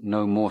 but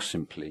no more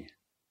simply.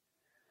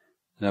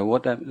 Now,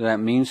 what that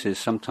means is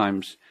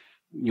sometimes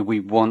we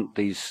want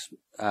these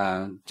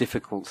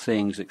difficult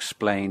things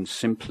explained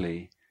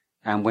simply,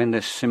 and when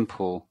they're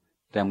simple,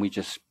 then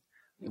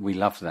we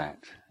love that,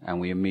 and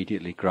we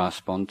immediately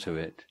grasp onto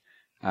it,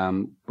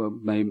 but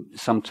maybe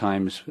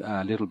sometimes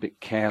a little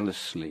bit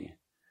carelessly,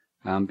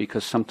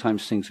 because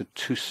sometimes things are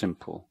too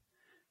simple,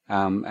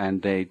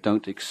 and they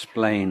don't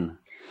explain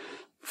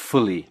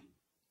fully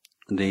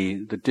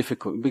the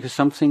difficult, because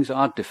some things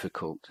are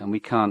difficult, and we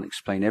can't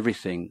explain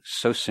everything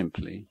so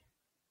simply.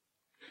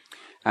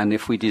 And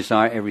if we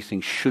desire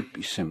everything should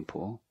be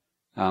simple,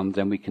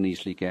 then we can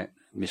easily get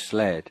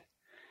misled.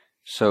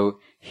 So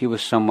he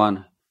was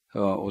someone,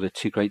 or the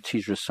two great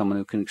teachers, someone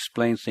who can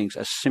explain things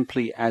as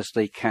simply as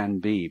they can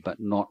be, but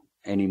not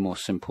any more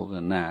simple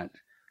than that,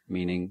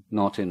 meaning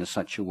not in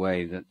such a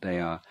way that they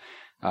are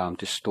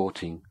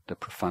distorting the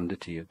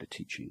profundity of the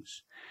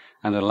teachings.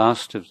 And the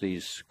last of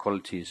these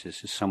qualities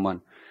is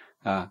someone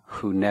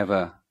who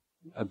never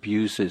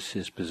abuses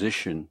his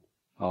position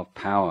of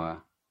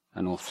power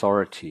and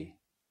authority.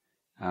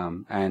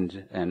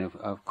 And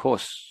of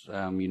course,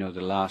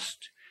 the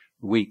last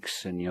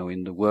weeks, and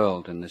in the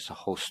world, and there's a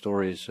whole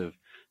stories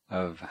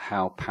of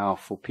how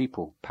powerful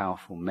people,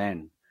 powerful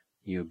men,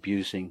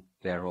 abusing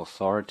their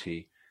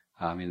authority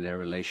in their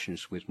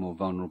relations with more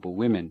vulnerable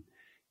women,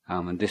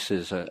 And this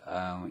is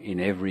in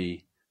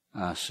every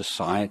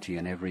society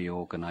and every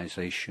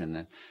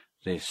organization,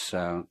 this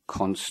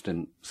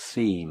constant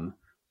theme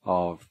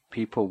of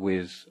people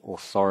with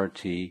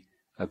authority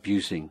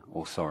abusing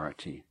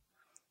authority.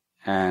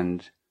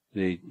 And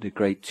the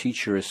great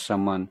teacher is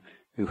someone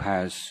who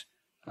has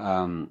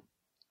a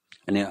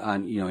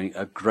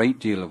great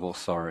deal of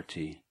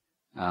authority.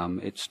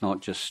 It's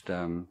not just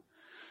the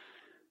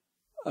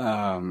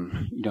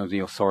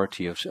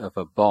authority of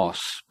a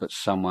boss, but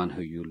someone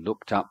who you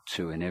looked up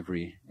to in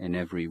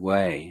every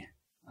way.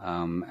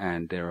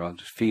 And there are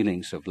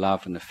feelings of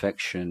love and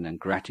affection and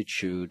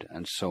gratitude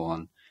and so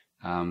on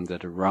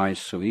that arise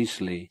so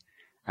easily.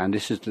 And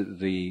this is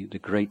the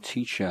great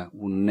teacher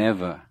will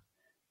never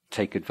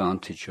take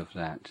advantage of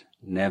that,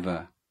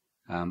 never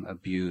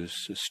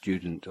abuse a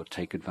student or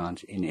take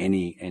advantage in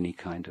any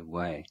kind of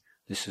way.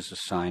 This is a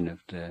sign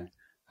of the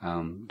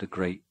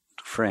great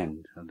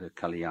friend, of the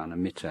Kalyana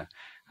Mitta,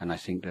 and I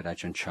think that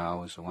Ajahn Chah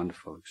was a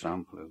wonderful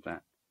example of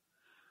that.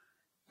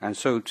 And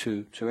so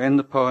to end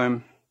the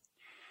poem,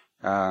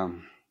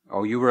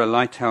 you were a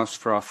lighthouse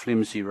for our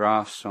flimsy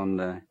rafts on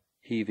the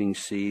heaving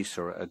seas,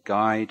 or a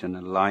guide and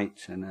a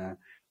light, and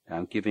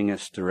giving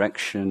us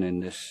direction in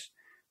this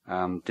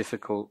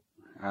difficult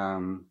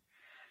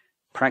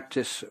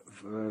practice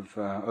of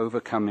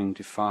overcoming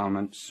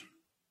defilements.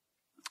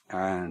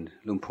 And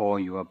Luang Por,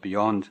 you are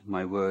beyond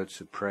my words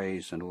of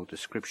praise and all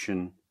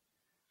description.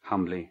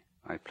 Humbly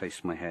I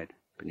place my head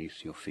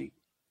beneath your feet.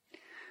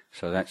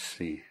 So that's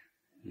the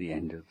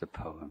end of the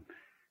poem.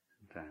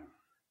 And,